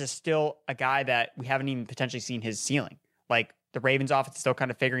Flowers is still a guy that we haven't even potentially seen his ceiling. Like, the Ravens offense is still kind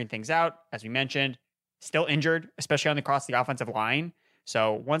of figuring things out, as we mentioned. Still injured, especially across the offensive line.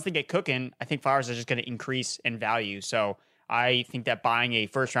 So once they get cooking, I think Flowers is just going to increase in value. So I think that buying a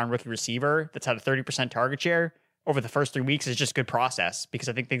first-round rookie receiver that's had a 30% target share over the first 3 weeks is just good process, because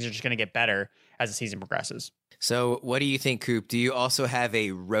I think things are just going to get better as the season progresses. So what do you think, Coop? Do you also have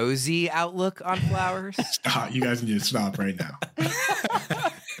a rosy outlook on Flowers? Stop. You guys need to stop right now.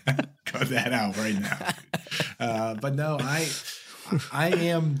 Cut that out right now. But no, I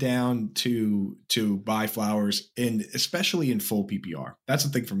am down to buy Flowers, and especially in full PPR. That's the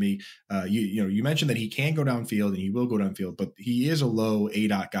thing for me. You mentioned that he can go downfield and he will go downfield, but he is a low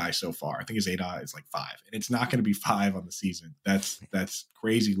ADOT guy so far. I think his ADOT is like 5, and it's not going to be 5 on the season. That's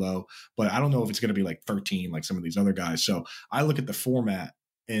crazy low, but I don't know if it's going to be like 13 like some of these other guys. So I look at the format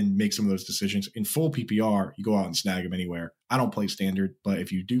and make some of those decisions. In full PPR, you go out and snag them anywhere. I don't play standard, but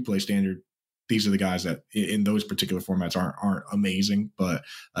if you do play standard, these are the guys that in those particular formats aren't amazing. But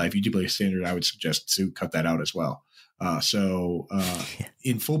if you do play standard, I would suggest to cut that out as well.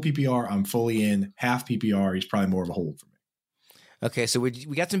 In full PPR, I'm fully in. Half PPR, he's probably more of a hold for me. Okay, so we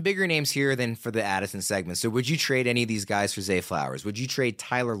got some bigger names here than for the Addison segment. So would you trade any of these guys for Zay Flowers? Would you trade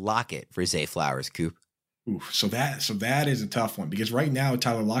Tyler Lockett for Zay Flowers, Coop? Oof, so that is a tough one, because right now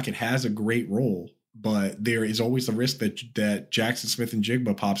Tyler Lockett has a great role, but there is always the risk that Jackson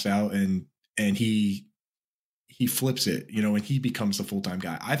Smith-Njigba pops out and he flips it, and he becomes the full-time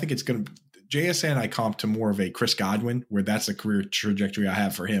guy. I think it's going to JSN. I comp to more of a Chris Godwin, where that's a career trajectory I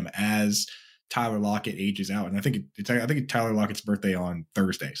have for him as Tyler Lockett ages out. And I think it's Tyler Lockett's birthday on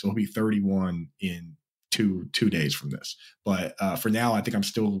Thursday, so he'll be 31 in two days from this. But for now, I think I'm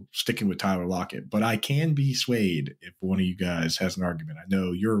still sticking with Tyler Lockett. But I can be swayed if one of you guys has an argument. I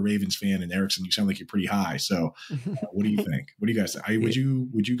know you're a Ravens fan, and Erickson, you sound like you're pretty high. So what do you think? What do you guys think? Would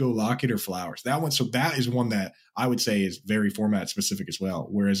you go Lockett or Flowers? That one. So that is one that I would say is very format specific as well.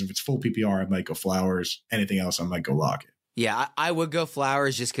 Whereas if it's full PPR, I might go Flowers. Anything else, I might go Lockett. Yeah, I would go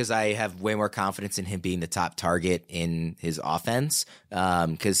Flowers just because I have way more confidence in him being the top target in his offense.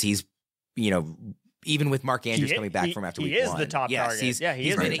 Because he's, even with Mark Andrews coming back from after week 1. He is the top target. He's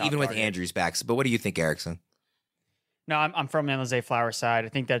been it, even with Andrews back. But what do you think, Erickson? No, I'm from the Zay Flowers side. I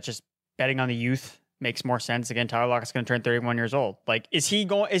think that just betting on the youth makes more sense. Again, Tyler Lockett's going to turn 31 years old. Like, is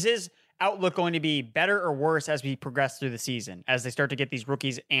his outlook going to be better or worse as we progress through the season, as they start to get these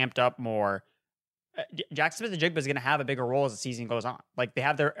rookies amped up more? Jackson Smith-Njigba is going to have a bigger role as the season goes on. Like, they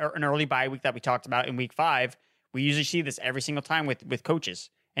have an early bye week that we talked about in week 5. We usually see this every single time with coaches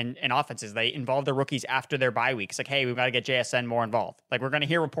and offenses. They involve their rookies after their bye week. It's like, hey, we've got to get JSN more involved. Like, we're going to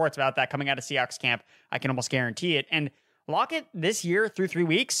hear reports about that coming out of Seahawks camp. I can almost guarantee it. And Lockett this year through 3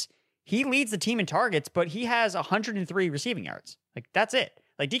 weeks, he leads the team in targets, but he has 103 receiving yards. Like, that's it.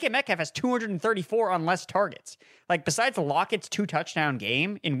 Like, DK Metcalf has 234 on less targets. Like, besides Lockett's 2-touchdown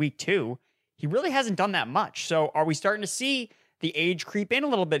game in week 2, he really hasn't done that much. So are we starting to see the age creep in a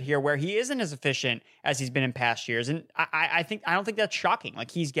little bit here, where he isn't as efficient as he's been in past years? And I don't think that's shocking.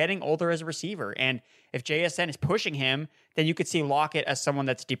 Like, he's getting older as a receiver. And if JSN is pushing him, then you could see Lockett as someone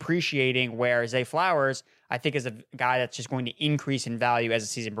that's depreciating, where Zay Flowers, I think, is a guy that's just going to increase in value as the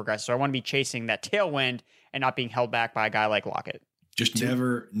season progresses. So I want to be chasing that tailwind and not being held back by a guy like Lockett. Just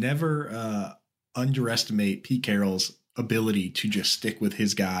never underestimate Pete Carroll's ability to just stick with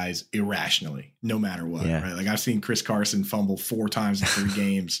his guys irrationally, no matter what. Yeah. Right? Like, I've seen Chris Carson fumble 4 times in 3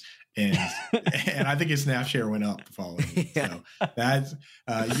 games, and I think his snap share went up the following week. Yeah. So that's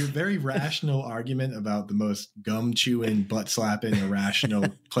your very rational argument about the most gum chewing, butt slapping, irrational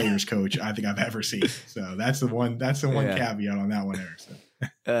players coach I think I've ever seen. So that's the one caveat on that one, Erickson.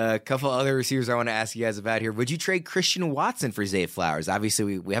 A couple other receivers I want to ask you guys about here. Would you trade Christian Watson for Zay Flowers?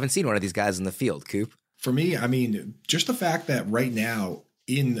 Obviously, we haven't seen one of these guys in the field, Coop. For me, I mean, just the fact that right now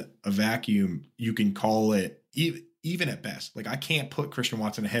in a vacuum, you can call it even at best. Like, I can't put Christian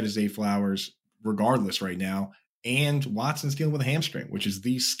Watson ahead of Zay Flowers regardless right now. And Watson's dealing with a hamstring, which is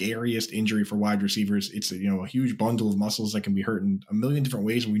the scariest injury for wide receivers. It's a huge bundle of muscles that can be hurt in a million different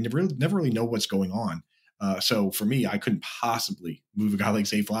ways. And we never really know what's going on. So for me, I couldn't possibly move a guy like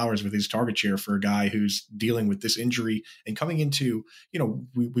Zay Flowers with his target share for a guy who's dealing with this injury and coming into,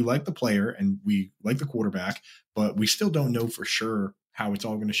 we like the player and we like the quarterback, but we still don't know for sure how it's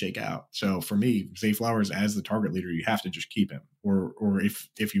all going to shake out. So for me, Zay Flowers as the target leader, you have to just keep him. Or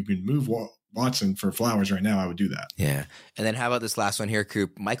if you can move Watson for Flowers right now, I would do that. Yeah. And then how about this last one here,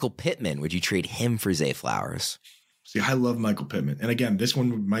 Coop? Michael Pittman. Would you trade him for Zay Flowers? See, I love Michael Pittman. And again, this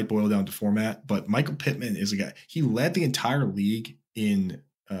one might boil down to format, but Michael Pittman is a guy. He led the entire league in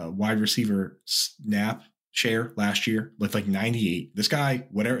wide receiver snap share last year with like 98. This guy,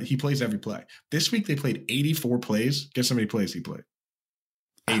 whatever, he plays every play. This week they played 84 plays. Guess how many plays he played?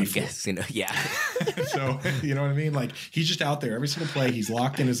 84. Guess, yeah. So, you know what I mean? Like, he's just out there every single play. He's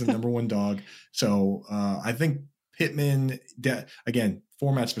locked in as the number one dog. So I think Pittman, again,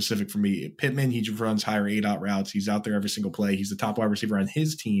 format specific for me. Pittman, he runs higher A-dot routes. He's out there every single play. He's the top wide receiver on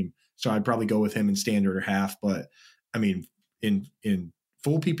his team. So I'd probably go with him in standard or half. But I mean, in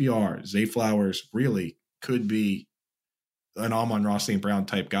full PPR, Zay Flowers really could be an Amon-Ra St. Brown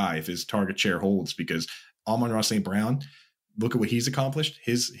type guy if his target share holds, because Amon-Ra St. Brown, look at what he's accomplished.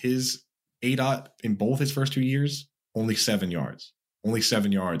 His A-dot in both his first 2 years, only 7 yards. Only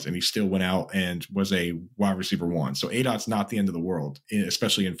 7 yards, and he still went out and was a wide receiver one. So A-dot's not the end of the world,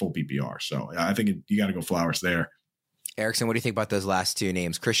 especially in full PPR. So I think you got to go Flowers there. Erickson, what do you think about those last two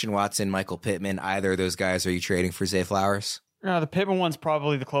names? Christian Watson, Michael Pittman. Either of those guys are you trading for Zay Flowers? The Pittman one's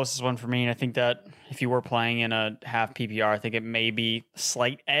probably the closest one for me. And I think that if you were playing in a half PPR, I think it may be a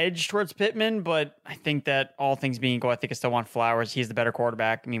slight edge towards Pittman. But I think that all things being equal, I think I still want Flowers. He's the better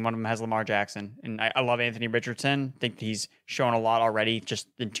quarterback. I mean, one of them has Lamar Jackson. And I love Anthony Richardson. I think he's shown a lot already just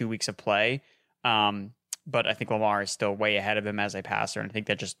in 2 weeks of play. But I think Lamar is still way ahead of him as a passer. And I think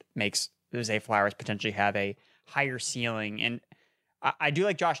that just makes Zay Flowers potentially have a higher ceiling. And I do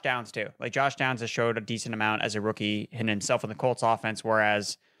like Josh Downs too. Like, Josh Downs has showed a decent amount as a rookie in himself in the Colts offense,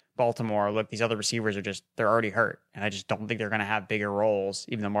 whereas Baltimore, look, these other receivers they're already hurt. And I just don't think they're going to have bigger roles,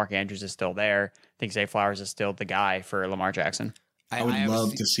 even though Mark Andrews is still there. I think Zay Flowers is still the guy for Lamar Jackson. I would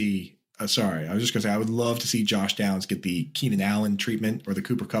love to see, I was just going to say, I would love to see Josh Downs get the Keenan Allen treatment or the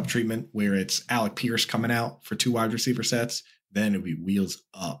Cooper Kupp treatment, where it's Alec Pierce coming out for 2 wide receiver sets. Then it'd be wheels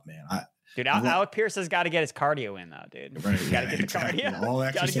up, man. Dude, Alec Pierce has got to get his cardio in, though, dude. Right, got to get the cardio. All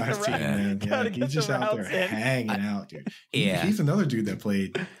exercise team, man. Yeah, he's just out there hanging out, dude. He's another dude that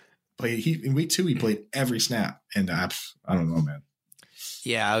played. In week 2, he played every snap, and I don't know, man.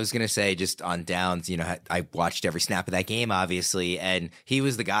 Yeah, I was going to say, just on Downs, I watched every snap of that game, obviously, and he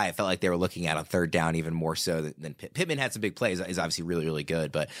was the guy I felt like they were looking at on third down even more so than Pittman. Had some big plays. He's obviously really, really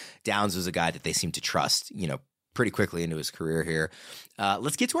good, but Downs was a guy that they seemed to trust, pretty quickly into his career here.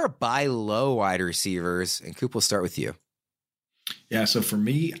 Let's get to our buy low wide receivers, and Coop, we'll start with you. Yeah, so for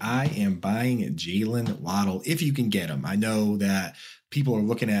me, I am buying Jalen Waddle if you can get him. I know that people are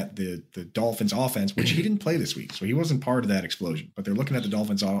looking at the Dolphins offense, which he didn't play this week, so he wasn't part of that explosion. But they're looking at the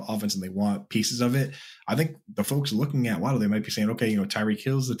Dolphins offense and they want pieces of it. I think the folks looking at Waddle, they might be saying, okay, Tyreek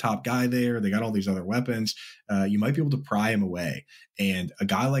Hill's the top guy there. They got all these other weapons. You might be able to pry him away. And a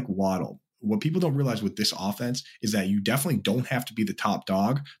guy like Waddle, what people don't realize with this offense is that you definitely don't have to be the top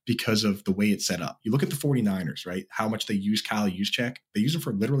dog because of the way it's set up. You look at the 49ers, right? How much they use Kyle Juszczyk. They use him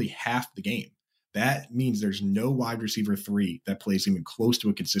for literally half the game. That means there's no wide receiver 3 that plays even close to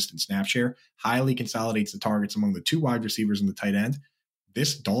a consistent snap share, highly consolidates the targets among the 2 wide receivers and the tight end.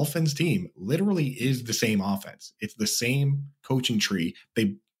 This Dolphins team literally is the same offense. It's the same coaching tree.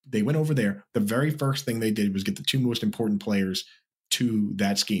 They went over there. The very first thing they did was get the 2 most important players to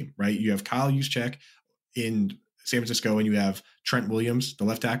that scheme, right? You have Kyle Juszczyk in San Francisco and you have Trent Williams, the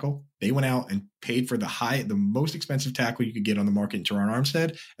left tackle. They went out and paid for the most expensive tackle you could get on the market in Teron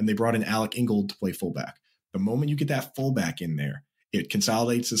Armstead, and they brought in Alec Ingold to play fullback. The moment you get that fullback in there, it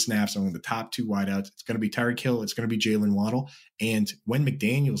consolidates the snaps among the top 2 wideouts. It's going to be Tyreek Hill. It's going to be Jalen Waddle. And when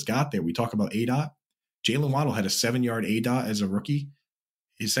McDaniels got there, we talk about A-dot. Jalen Waddle had a 7-yard A-dot as a rookie.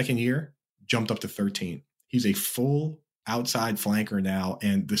 His second year jumped up to 13. He's a full outside flanker now,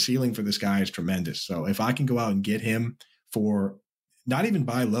 and the ceiling for this guy is tremendous. So if I can go out and get him for not even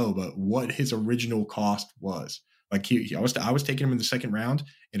buy low, but what his original cost was, like I was taking him in the second round,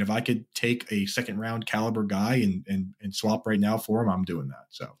 and if I could take a second round caliber guy and swap right now for him, I'm doing that.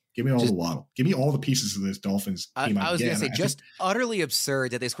 So give me all the Waddle, give me all the pieces of this Dolphins team. I was going to say, just utterly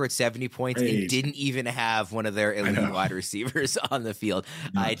absurd that they scored 70 points and didn't even have one of their elite wide receivers on the field.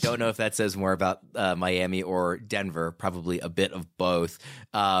 Nuts. I don't know if that says more about Miami or Denver, probably a bit of both.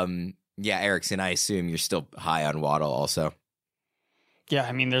 Yeah, Erickson, I assume you're still high on Waddle also. Yeah,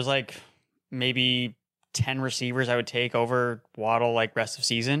 I mean, there's like maybe 10 receivers I would take over Waddle like rest of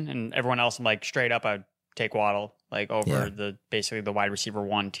season, and everyone else I'm like straight up I would take Waddle like over basically the wide receiver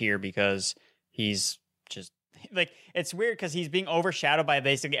 1 tier, because he's just like, it's weird because he's being overshadowed by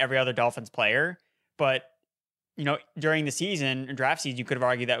basically every other Dolphins player, but during the season, draft season, you could have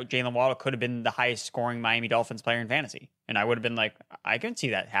argued that Jalen Waddle could have been the highest scoring Miami Dolphins player in fantasy. And I would have been like, I can see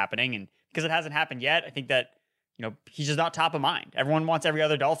that happening. And because it hasn't happened yet, I think that, he's just not top of mind. Everyone wants every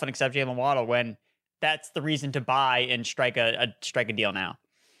other Dolphin except Jalen Waddle when that's the reason to buy and strike a deal now.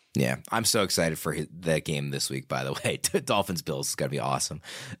 Yeah, I'm so excited for that game this week, by the way. Dolphins-Bills is going to be awesome.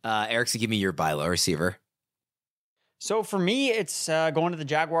 Erickson, give me your buy low receiver. So for me, it's going to the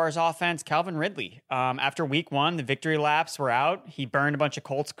Jaguars offense, Calvin Ridley. After week 1, the victory laps were out. He burned a bunch of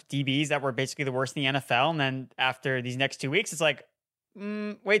Colts DBs that were basically the worst in the NFL. And then after these next 2 weeks, it's like,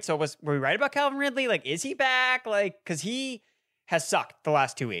 wait, so were we right about Calvin Ridley? Like, is he back? Like, because he has sucked the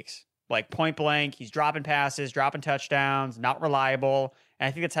last 2 weeks. Like, point blank, he's dropping passes, dropping touchdowns, not reliable. And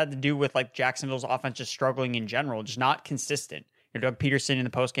I think that's had to do with, like, Jacksonville's offense just struggling in general, just not consistent. Doug Peterson in the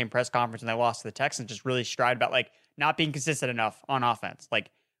post-game press conference when they lost to the Texans just really strided about, like, not being consistent enough on offense.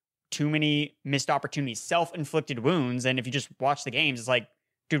 Like, too many missed opportunities, self-inflicted wounds. And if you just watch the games, it's like,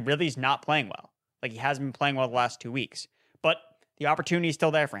 dude, Ridley's not playing well. Like, he hasn't been playing well the last 2 weeks. But the opportunity is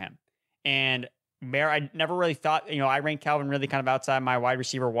still there for him. And I never really thought, I ranked Calvin Ridley kind of outside my wide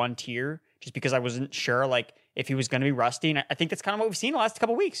receiver 1 tier just because I wasn't sure, like, if he was going to be rusty. And I think that's kind of what we've seen the last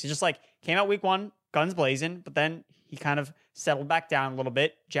couple of weeks. He just, like, came out week 1, guns blazing, but then he kind of settled back down a little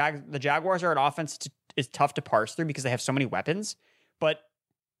bit. The Jaguars are an offense is tough to parse through because they have so many weapons. But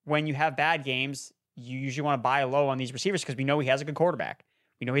when you have bad games, you usually want to buy low on these receivers because we know he has a good quarterback.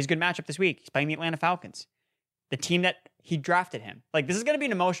 We know he's a good matchup this week. He's playing the Atlanta Falcons, the team that he drafted him. Like, this is going to be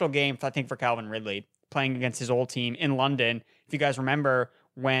an emotional game, I think, for Calvin Ridley playing against his old team in London. If you guys remember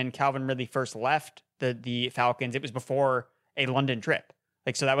when Calvin Ridley first left the Falcons, it was before a London trip.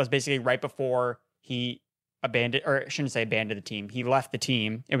 Like, so that was basically right before he abandoned, or I shouldn't say abandoned the team. He left the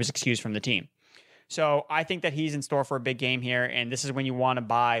team. It was excused from the team. So I think that he's in store for a big game here, and this is when you want to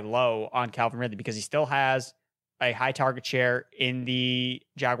buy low on Calvin Ridley because he still has a high target share in the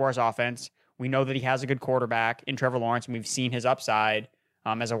Jaguars offense. We know that he has a good quarterback in Trevor Lawrence, and we've seen his upside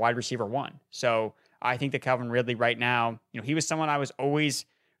as a wide receiver 1. So I think that Calvin Ridley right now, he was someone I was always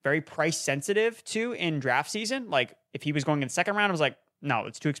very price sensitive to in draft season. Like, if he was going in the second round, I was like, no,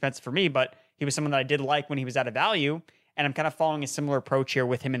 it's too expensive for me, but he was someone that I did like when he was at a value. And I'm kind of following a similar approach here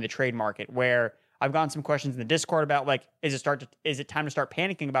with him in the trade market, where I've gotten some questions in the Discord about, like, is it time to start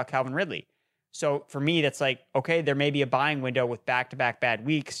panicking about Calvin Ridley? So for me, that's like, okay, there may be a buying window with back-to-back bad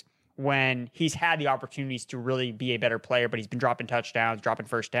weeks when he's had the opportunities to really be a better player, but he's been dropping touchdowns, dropping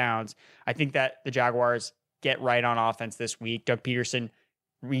first downs. I think that the Jaguars get right on offense this week. Doug Peterson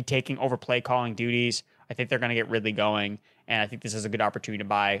retaking over play calling duties. I think they're going to get Ridley going, and I think this is a good opportunity to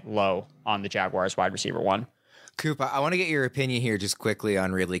buy low on the Jaguars wide receiver 1. Coop, I want to get your opinion here just quickly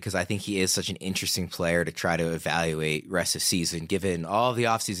on Ridley because I think he is such an interesting player to try to evaluate rest of season, given all the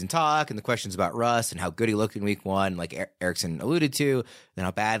offseason talk and the questions about Russ and how good he looked in week 1, like Erickson alluded to, and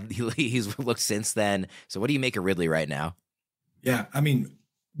how bad he's looked since then. So what do you make of Ridley right now? Yeah, I mean,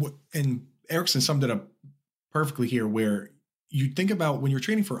 and Erickson summed it up perfectly here, where you think about when you're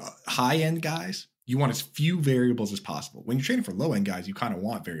training for high-end guys, you want as few variables as possible. When you're training for low-end guys, you kind of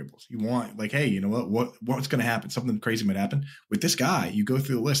want variables. You want, like, hey, you know what's going to happen? Something crazy might happen. With this guy, you go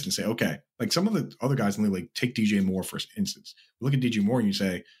through the list and say, okay, like some of the other guys, like take DJ Moore for instance. Look at DJ Moore and you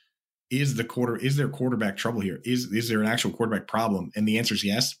say, is there quarterback trouble here? Is there an actual quarterback problem? And the answer is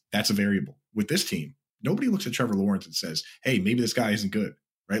yes. That's a variable. With this team, nobody looks at Trevor Lawrence and says, hey, maybe this guy isn't good.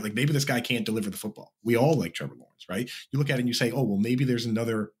 Right? Like, maybe this guy can't deliver the football. We all like Trevor Lawrence, right? You look at it and you say, oh, well, maybe there's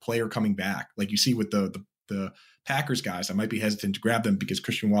another player coming back. Like you see with the Packers guys, I might be hesitant to grab them because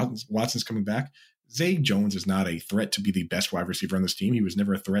Christian Watson's coming back. Zay Jones is not a threat to be the best wide receiver on this team. He was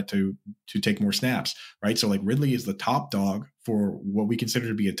never a threat to take more snaps, right? So, like, Ridley is the top dog for what we consider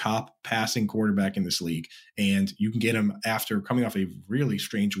to be a top passing quarterback in this league. And you can get him after coming off a really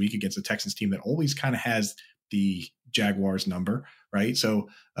strange week against a Texans team that always kind of has the Jaguars number, right? So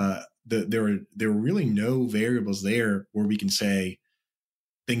there are really no variables there where we can say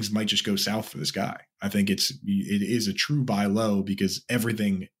things might just go south for this guy. I think it is a true buy low because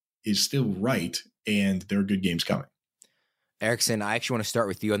everything is still right and there are good games coming. Erickson, I actually want to start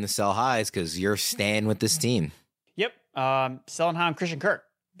with you on the sell highs because you're staying with this team. Yep. Selling high on Christian Kirk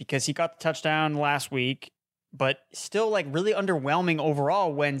because he got the touchdown last week, but still, like, really underwhelming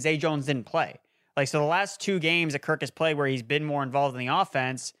overall when Zay Jones didn't play. Like, so the last 2 games that Kirk has played where he's been more involved in the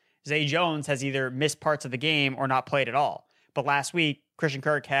offense, Zay Jones has either missed parts of the game or not played at all. But last week, Christian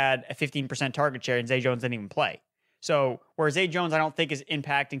Kirk had a 15% target share and Zay Jones didn't even play. So whereas Zay Jones, I don't think is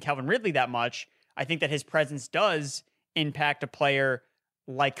impacting Calvin Ridley that much, I think that his presence does impact a player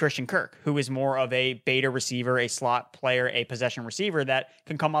like Christian Kirk, who is more of a beta receiver, a slot player, a possession receiver that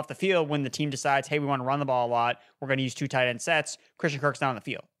can come off the field when the team decides, hey, we want to run the ball a lot. We're going to use 2 tight end sets. Christian Kirk's not on the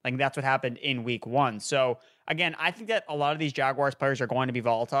field. Like, that's what happened in week 1. So again, I think that a lot of these Jaguars players are going to be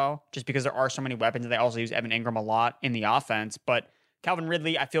volatile just because there are so many weapons, and they also use Evan Ingram a lot in the offense. But Calvin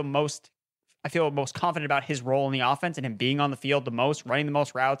Ridley, I feel most confident about his role in the offense and him being on the field the most, running the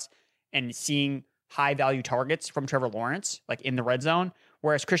most routes, and seeing high value targets from Trevor Lawrence, like in the red zone.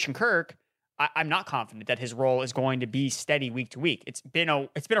 Whereas Christian Kirk, I'm not confident that his role is going to be steady week to week. It's been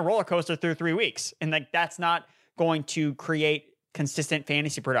a roller coaster through 3 weeks, and like that's not going to create consistent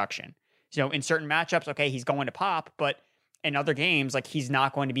fantasy production. So in certain matchups, okay, he's going to pop, but in other games, like he's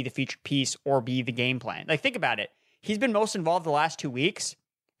not going to be the featured piece or be the game plan. Like think about it, he's been most involved the last 2 weeks,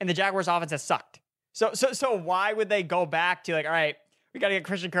 and the Jaguars' offense has sucked. So why would they go back to like, all right, we got to get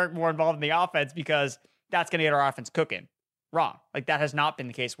Christian Kirk more involved in the offense because that's going to get our offense cooking? Wrong. Like that has not been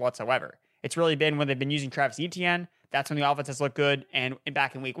the case whatsoever. It's really been when they've been using Travis Etienne. That's when the offense has looked good. And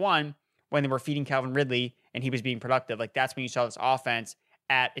back in week 1, when they were feeding Calvin Ridley and he was being productive, like that's when you saw this offense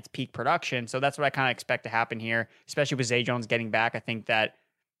at its peak production. So that's what I kind of expect to happen here, especially with Zay Jones getting back. I think that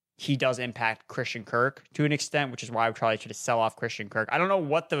he does impact Christian Kirk to an extent, which is why I would probably try to sell off Christian Kirk. I don't know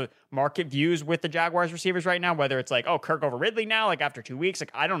what the market views with the Jaguars receivers right now, whether it's like, oh, Kirk over Ridley now, like after 2 weeks.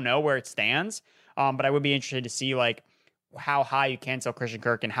 Like I don't know where it stands. But I would be interested to see like how high you can sell Christian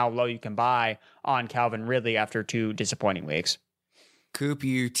Kirk and how low you can buy on Calvin Ridley after 2 disappointing weeks. Coop,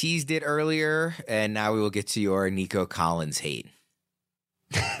 you teased it earlier, and now we will get to your Nico Collins hate.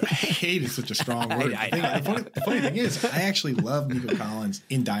 Hate is such a strong word. The funny thing is, I actually love Nico Collins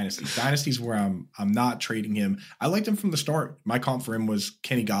in Dynasty. Dynasty's where I'm not trading him. I liked him from the start. My comp for him was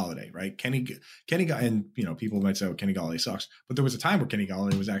Kenny Golladay, right? Kenny, and people might say, "Oh, Kenny Golladay sucks," but there was a time where Kenny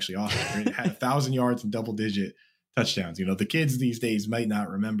Golladay was actually awesome. He had 1,000 yards and double-digit touchdowns. The kids these days might not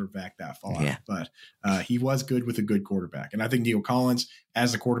remember back that far, but he was good with a good quarterback. And I think Nico Collins,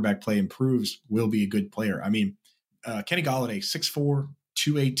 as the quarterback play improves, will be a good player. I mean, Kenny Golladay, 6'4",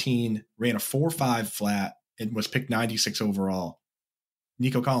 218, ran a 4.5 flat and was picked 96 overall.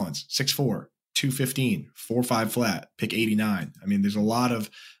 Nico Collins, 6'4", 215, 4.5 flat, pick 89. I mean, there's a lot of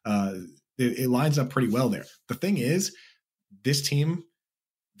it lines up pretty well there. The thing is, this team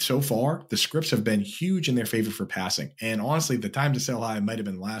so far, the scripts have been huge in their favor for passing. And honestly, the time to sell high might have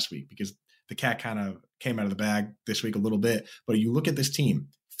been last week because the cat kind of came out of the bag this week a little bit. But you look at this team,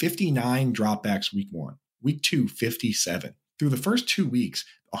 59 dropbacks week 1, week 2, 57. Through the first 2 weeks,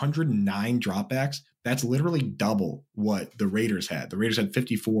 109 dropbacks. That's literally double what the Raiders had. The Raiders had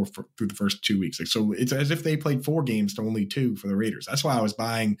 54 through the first 2 weeks. So it's as if they played 4 games to only 2 for the Raiders. That's why I was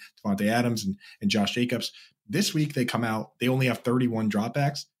buying Devontae Adams and Josh Jacobs. This week they come out, they only have 31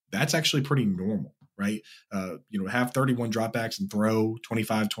 dropbacks. That's actually pretty normal, right? Have 31 dropbacks and throw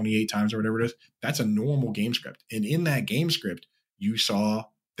 25, 28 times or whatever it is. That's a normal game script. And in that game script, you saw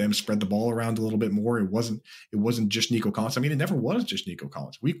them spread the ball around a little bit more. It wasn't just Nico Collins. I mean, it never was just Nico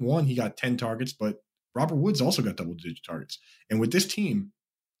Collins. Week 1, he got 10 targets, but Robert Woods also got double-digit targets. And with this team,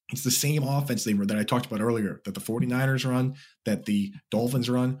 it's the same offense that I talked about earlier, that the 49ers run, that the Dolphins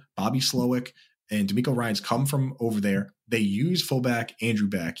run. Bobby Slowick and DeMeco Ryans come from over there. They use fullback Andrew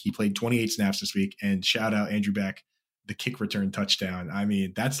Beck. He played 28 snaps this week, and shout out Andrew Beck, the kick return touchdown. I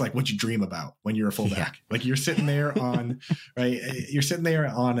mean, that's like what you dream about when you're a fullback. Yeah. Like you're sitting there on, right? You're sitting there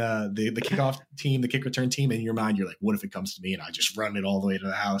on the kickoff team, the kick return team, and in your mind, you're like, what if it comes to me and I just run it all the way to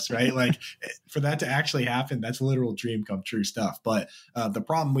the house, right? Like for that to actually happen, that's literal dream come true stuff. But the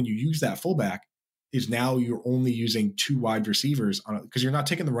problem when you use that fullback is now you're only using 2 wide receivers because you're not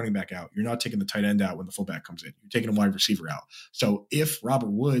taking the running back out. You're not taking the tight end out when the fullback comes in. You're taking a wide receiver out. So if Robert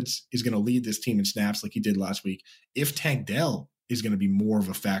Woods is going to lead this team in snaps like he did last week, if Tank Dell is going to be more of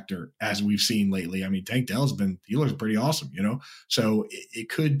a factor as we've seen lately, I mean, Tank Dell's he looks pretty awesome, So it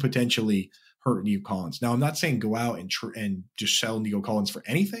could potentially hurt Nico Collins. Now, I'm not saying go out and just sell Nico Collins for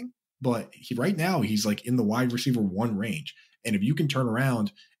anything, but right now he's like in the wide receiver 1 range. And if you can turn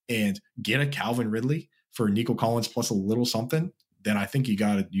around and get a Calvin Ridley for Nico Collins plus a little something, then I think you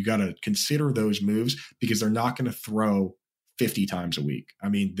gotta consider those moves because they're not going to throw 50 times a week. I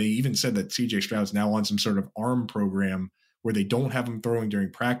mean, they even said that CJ Stroud's now on some sort of arm program where they don't have him throwing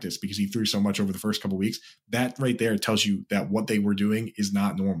during practice because he threw so much over the first couple of weeks. That right there tells you that what they were doing is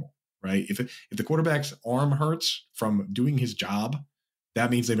not normal, right? If the quarterback's arm hurts from doing his job, that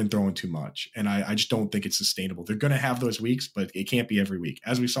means they've been throwing too much. And I just don't think it's sustainable. They're going to have those weeks, but it can't be every week.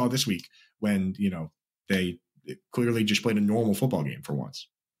 As we saw this week when, they clearly just played a normal football game for once.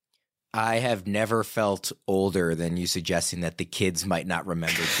 I have never felt older than you suggesting that the kids might not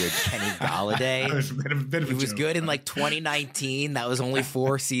remember good Kenny Golladay. That was a bit of a He was joke. good in like 2019. That was only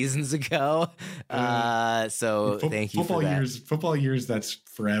 4 seasons ago. So thank you for that. Football years, that's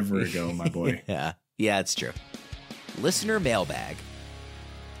forever ago, my boy. Yeah, it's true. Listener mailbag.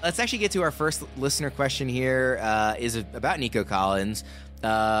 Let's actually get to our first listener question here. Is about Nico Collins.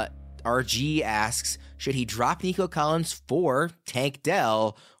 RG asks, should he drop Nico Collins for Tank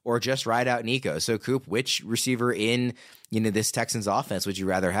Dell or just ride out Nico? So, Coop, which receiver in this Texans offense would you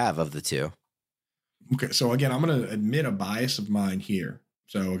rather have of the two? Okay, so again, I'm going to admit a bias of mine here.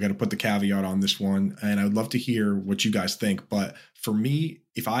 So I got to put the caveat on this one, and I would love to hear what you guys think. But for me,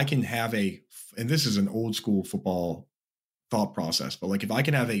 if I can have and this is an old school football thought process, but like if I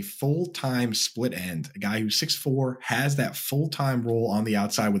can have a full-time split end, a guy who's 6'4", has that full-time role on the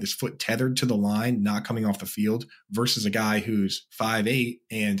outside with his foot tethered to the line, not coming off the field, versus a guy who's 5'8"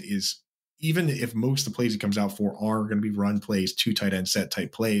 and is, even if most of the plays he comes out for are going to be run plays, 2 tight end set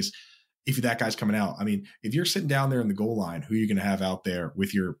type plays, if that guy's coming out, I mean, if you're sitting down there in the goal line, who are you going to have out there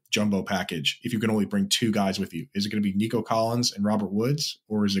with your jumbo package if you can only bring 2 guys with you? Is it going to be Nico Collins and Robert Woods,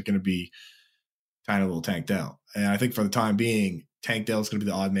 or is it going to be tiny little Tank Dell? And I think for the time being, Tank Dell is going to be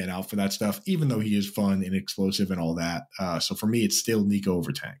the odd man out for that stuff, even though he is fun and explosive and all that. So for me, it's still Nico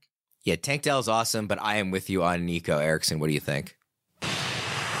over Tank. Yeah, Tank Dell is awesome, but I am with you on Nico. Erickson, what do you think?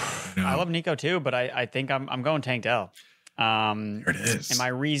 I love Nico too, but I think I'm going Tank Dell. There it is. And my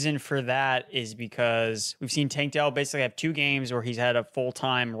reason for that is because we've seen Tank Dell basically have 2 games where he's had a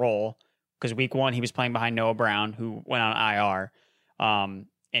full-time role, because week 1 he was playing behind Noah Brown, who went on IR.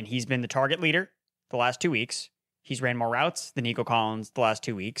 And he's been the target leader the last 2 weeks. He's ran more routes than Nico Collins the last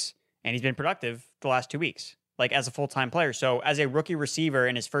 2 weeks, and he's been productive the last 2 weeks, like as a full-time player. So as a rookie receiver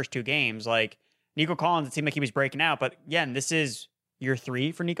in his first 2 games, like Nico Collins, it seemed like he was breaking out. But again, this is year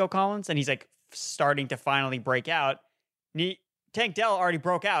 3 for Nico Collins, and he's like starting to finally break out. Tank Dell already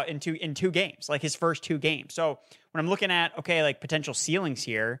broke out in two games, like his first 2 games. So when I'm looking at, okay, like potential ceilings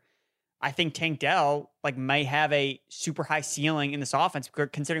here, I think Tank Dell might have a super high ceiling in this offense,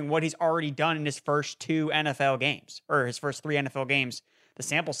 considering what he's already done in his first 2 NFL games, or his first 3 NFL games. The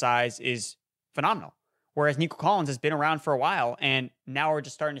sample size is phenomenal. Whereas Nico Collins has been around for a while, and now we're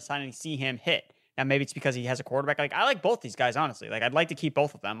just starting to finally see him hit. Now, maybe it's because he has a quarterback. I like both these guys, honestly. I'd like to keep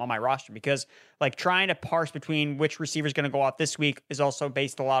both of them on my roster, because trying to parse between which receiver is going to go off this week is also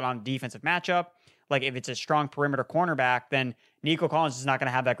based a lot on defensive matchup. If it's a strong perimeter cornerback, then Nico Collins is not going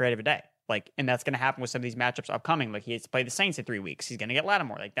to have that great of a day. And that's going to happen with some of these matchups upcoming. He has to play the Saints in 3 weeks. He's going to get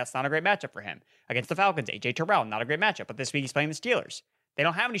Lattimore. That's not a great matchup for him. Against the Falcons, AJ Terrell, not a great matchup. But this week he's playing the Steelers. They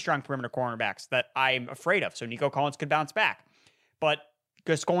don't have any strong perimeter cornerbacks that I'm afraid of. So Nico Collins could bounce back. But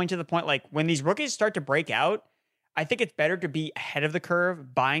just going to the point, when these rookies start to break out, I think it's better to be ahead of the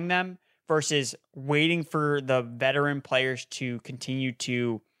curve, buying them, versus waiting for the veteran players to continue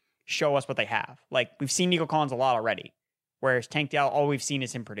to show us what they have. We've seen Nico Collins a lot already, whereas Tank Dell, all we've seen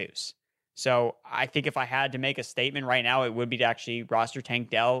is him produce. So I think if I had to make a statement right now, it would be to actually roster Tank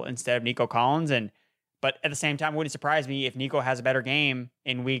Dell instead of Nico Collins. But at the same time, it wouldn't surprise me if Nico has a better game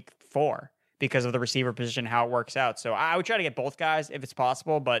in week 4 because of the receiver position, how it works out. So I would try to get both guys if it's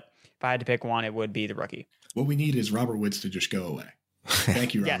possible, but if I had to pick one, it would be the rookie. What we need is Robert Woods to just go away.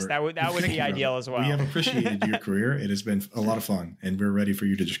 Thank you, Robert. Yes, that would be ideal as well. We have appreciated your career. It has been a lot of fun, and we're ready for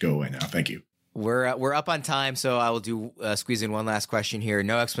you to just go away now. Thank you. We're up on time, so I will squeeze in one last question here.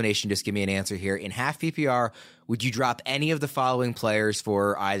 No explanation, just give me an answer here. In half PPR, would you drop any of the following players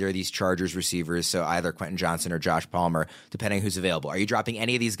for either of these Chargers receivers, so either Quentin Johnson or Josh Palmer, depending who's available? Are you dropping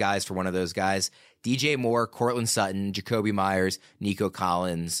any of these guys for one of those guys? DJ Moore, Cortland Sutton, Jacoby Myers, Nico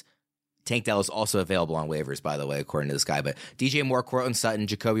Collins. Tank Dell is also available on waivers, by the way, according to this guy. But DJ Moore, Cortland Sutton,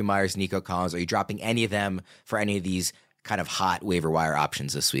 Jacoby Myers, Nico Collins. Are you dropping any of them for any of these kind of hot waiver wire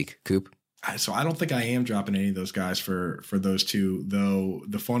options this week? Coop? So I don't think I am dropping any of those guys for those 2, though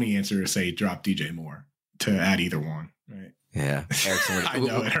the funny answer is say drop DJ Moore to add either one, right? Yeah. Erickson, I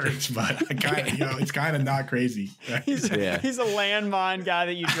know it hurts, but I kind of, it's kind of not crazy. Right? He's a landmine guy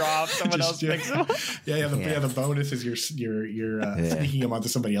that you drop. Someone else picks him. The bonus is you're sneaking him onto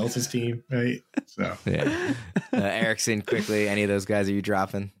somebody else's team, right? So Erickson, quickly, any of those guys are you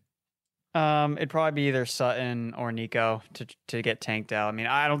dropping? It'd probably be either Sutton or Nico to get tanked out. I mean,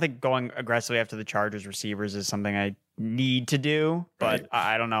 I don't think going aggressively after the Chargers receivers is something I need to do, but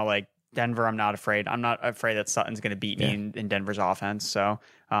I don't know, Denver, I'm not afraid. I'm not afraid that Sutton's going to beat me in Denver's offense. So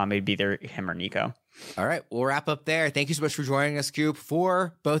it'd be either him or Nico. All right. We'll wrap up there. Thank you so much for joining us, Coop.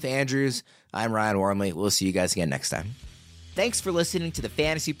 For both Andrews, I'm Ryan Wormley. We'll see you guys again next time. Thanks for listening to the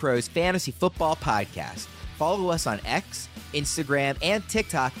Fantasy Pros Fantasy Football Podcast. Follow us on X, Instagram, and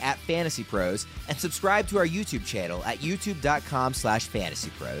TikTok at Fantasy Pros, and subscribe to our YouTube channel at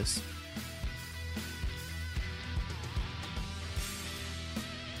youtube.com/fantasypros.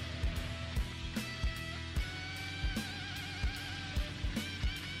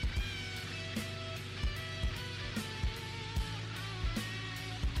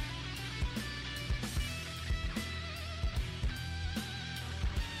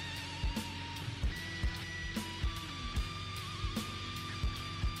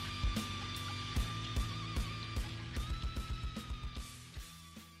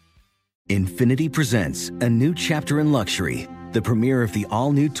 Infinity presents a new chapter in luxury, the premiere of the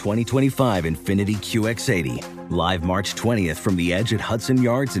all-new 2025 Infinity QX80, live March 20th from the Edge at Hudson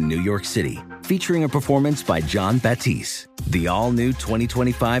Yards in New York City, featuring a performance by John Batiste. The all-new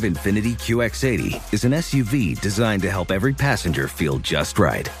 2025 Infinity QX80 is an SUV designed to help every passenger feel just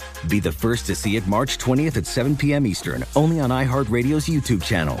right. Be the first to see it March 20th at 7 p.m. Eastern, only on iHeartRadio's YouTube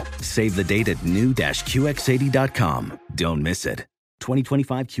channel. Save the date at new-QX80.com. Don't miss it.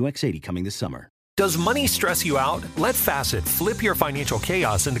 2025 QX80 coming this summer. Does money stress you out? Let Facet flip your financial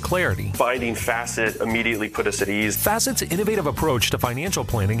chaos into clarity. Finding Facet immediately put us at ease. Facet's innovative approach to financial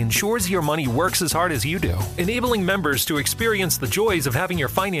planning ensures your money works as hard as you do, enabling members to experience the joys of having your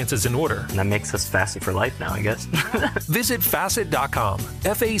finances in order. And that makes us Facet for life now, I guess. Visit Facet.com,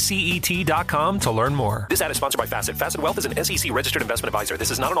 FACET.com to learn more. This ad is sponsored by Facet. Facet Wealth is an SEC registered investment advisor. This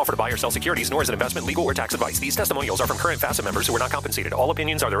is not an offer to buy or sell securities, nor is it investment, legal, or tax advice. These testimonials are from current Facet members who are not compensated. All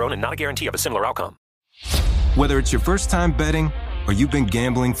opinions are their own and not a guarantee of a similar outcome. Whether it's your first time betting or you've been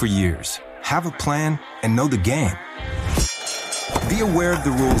gambling for years, have a plan and know the game. Be aware of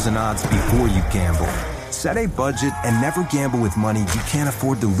the rules and odds before you gamble. Set a budget and never gamble with money you can't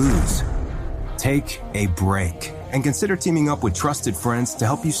afford to lose. Take a break and consider teaming up with trusted friends to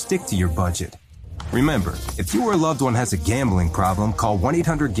help you stick to your budget. Remember, if you or a loved one has a gambling problem, call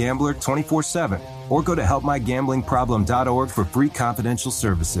 1-800-GAMBLER 24/7 or go to helpmygamblingproblem.org for free confidential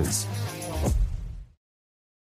services.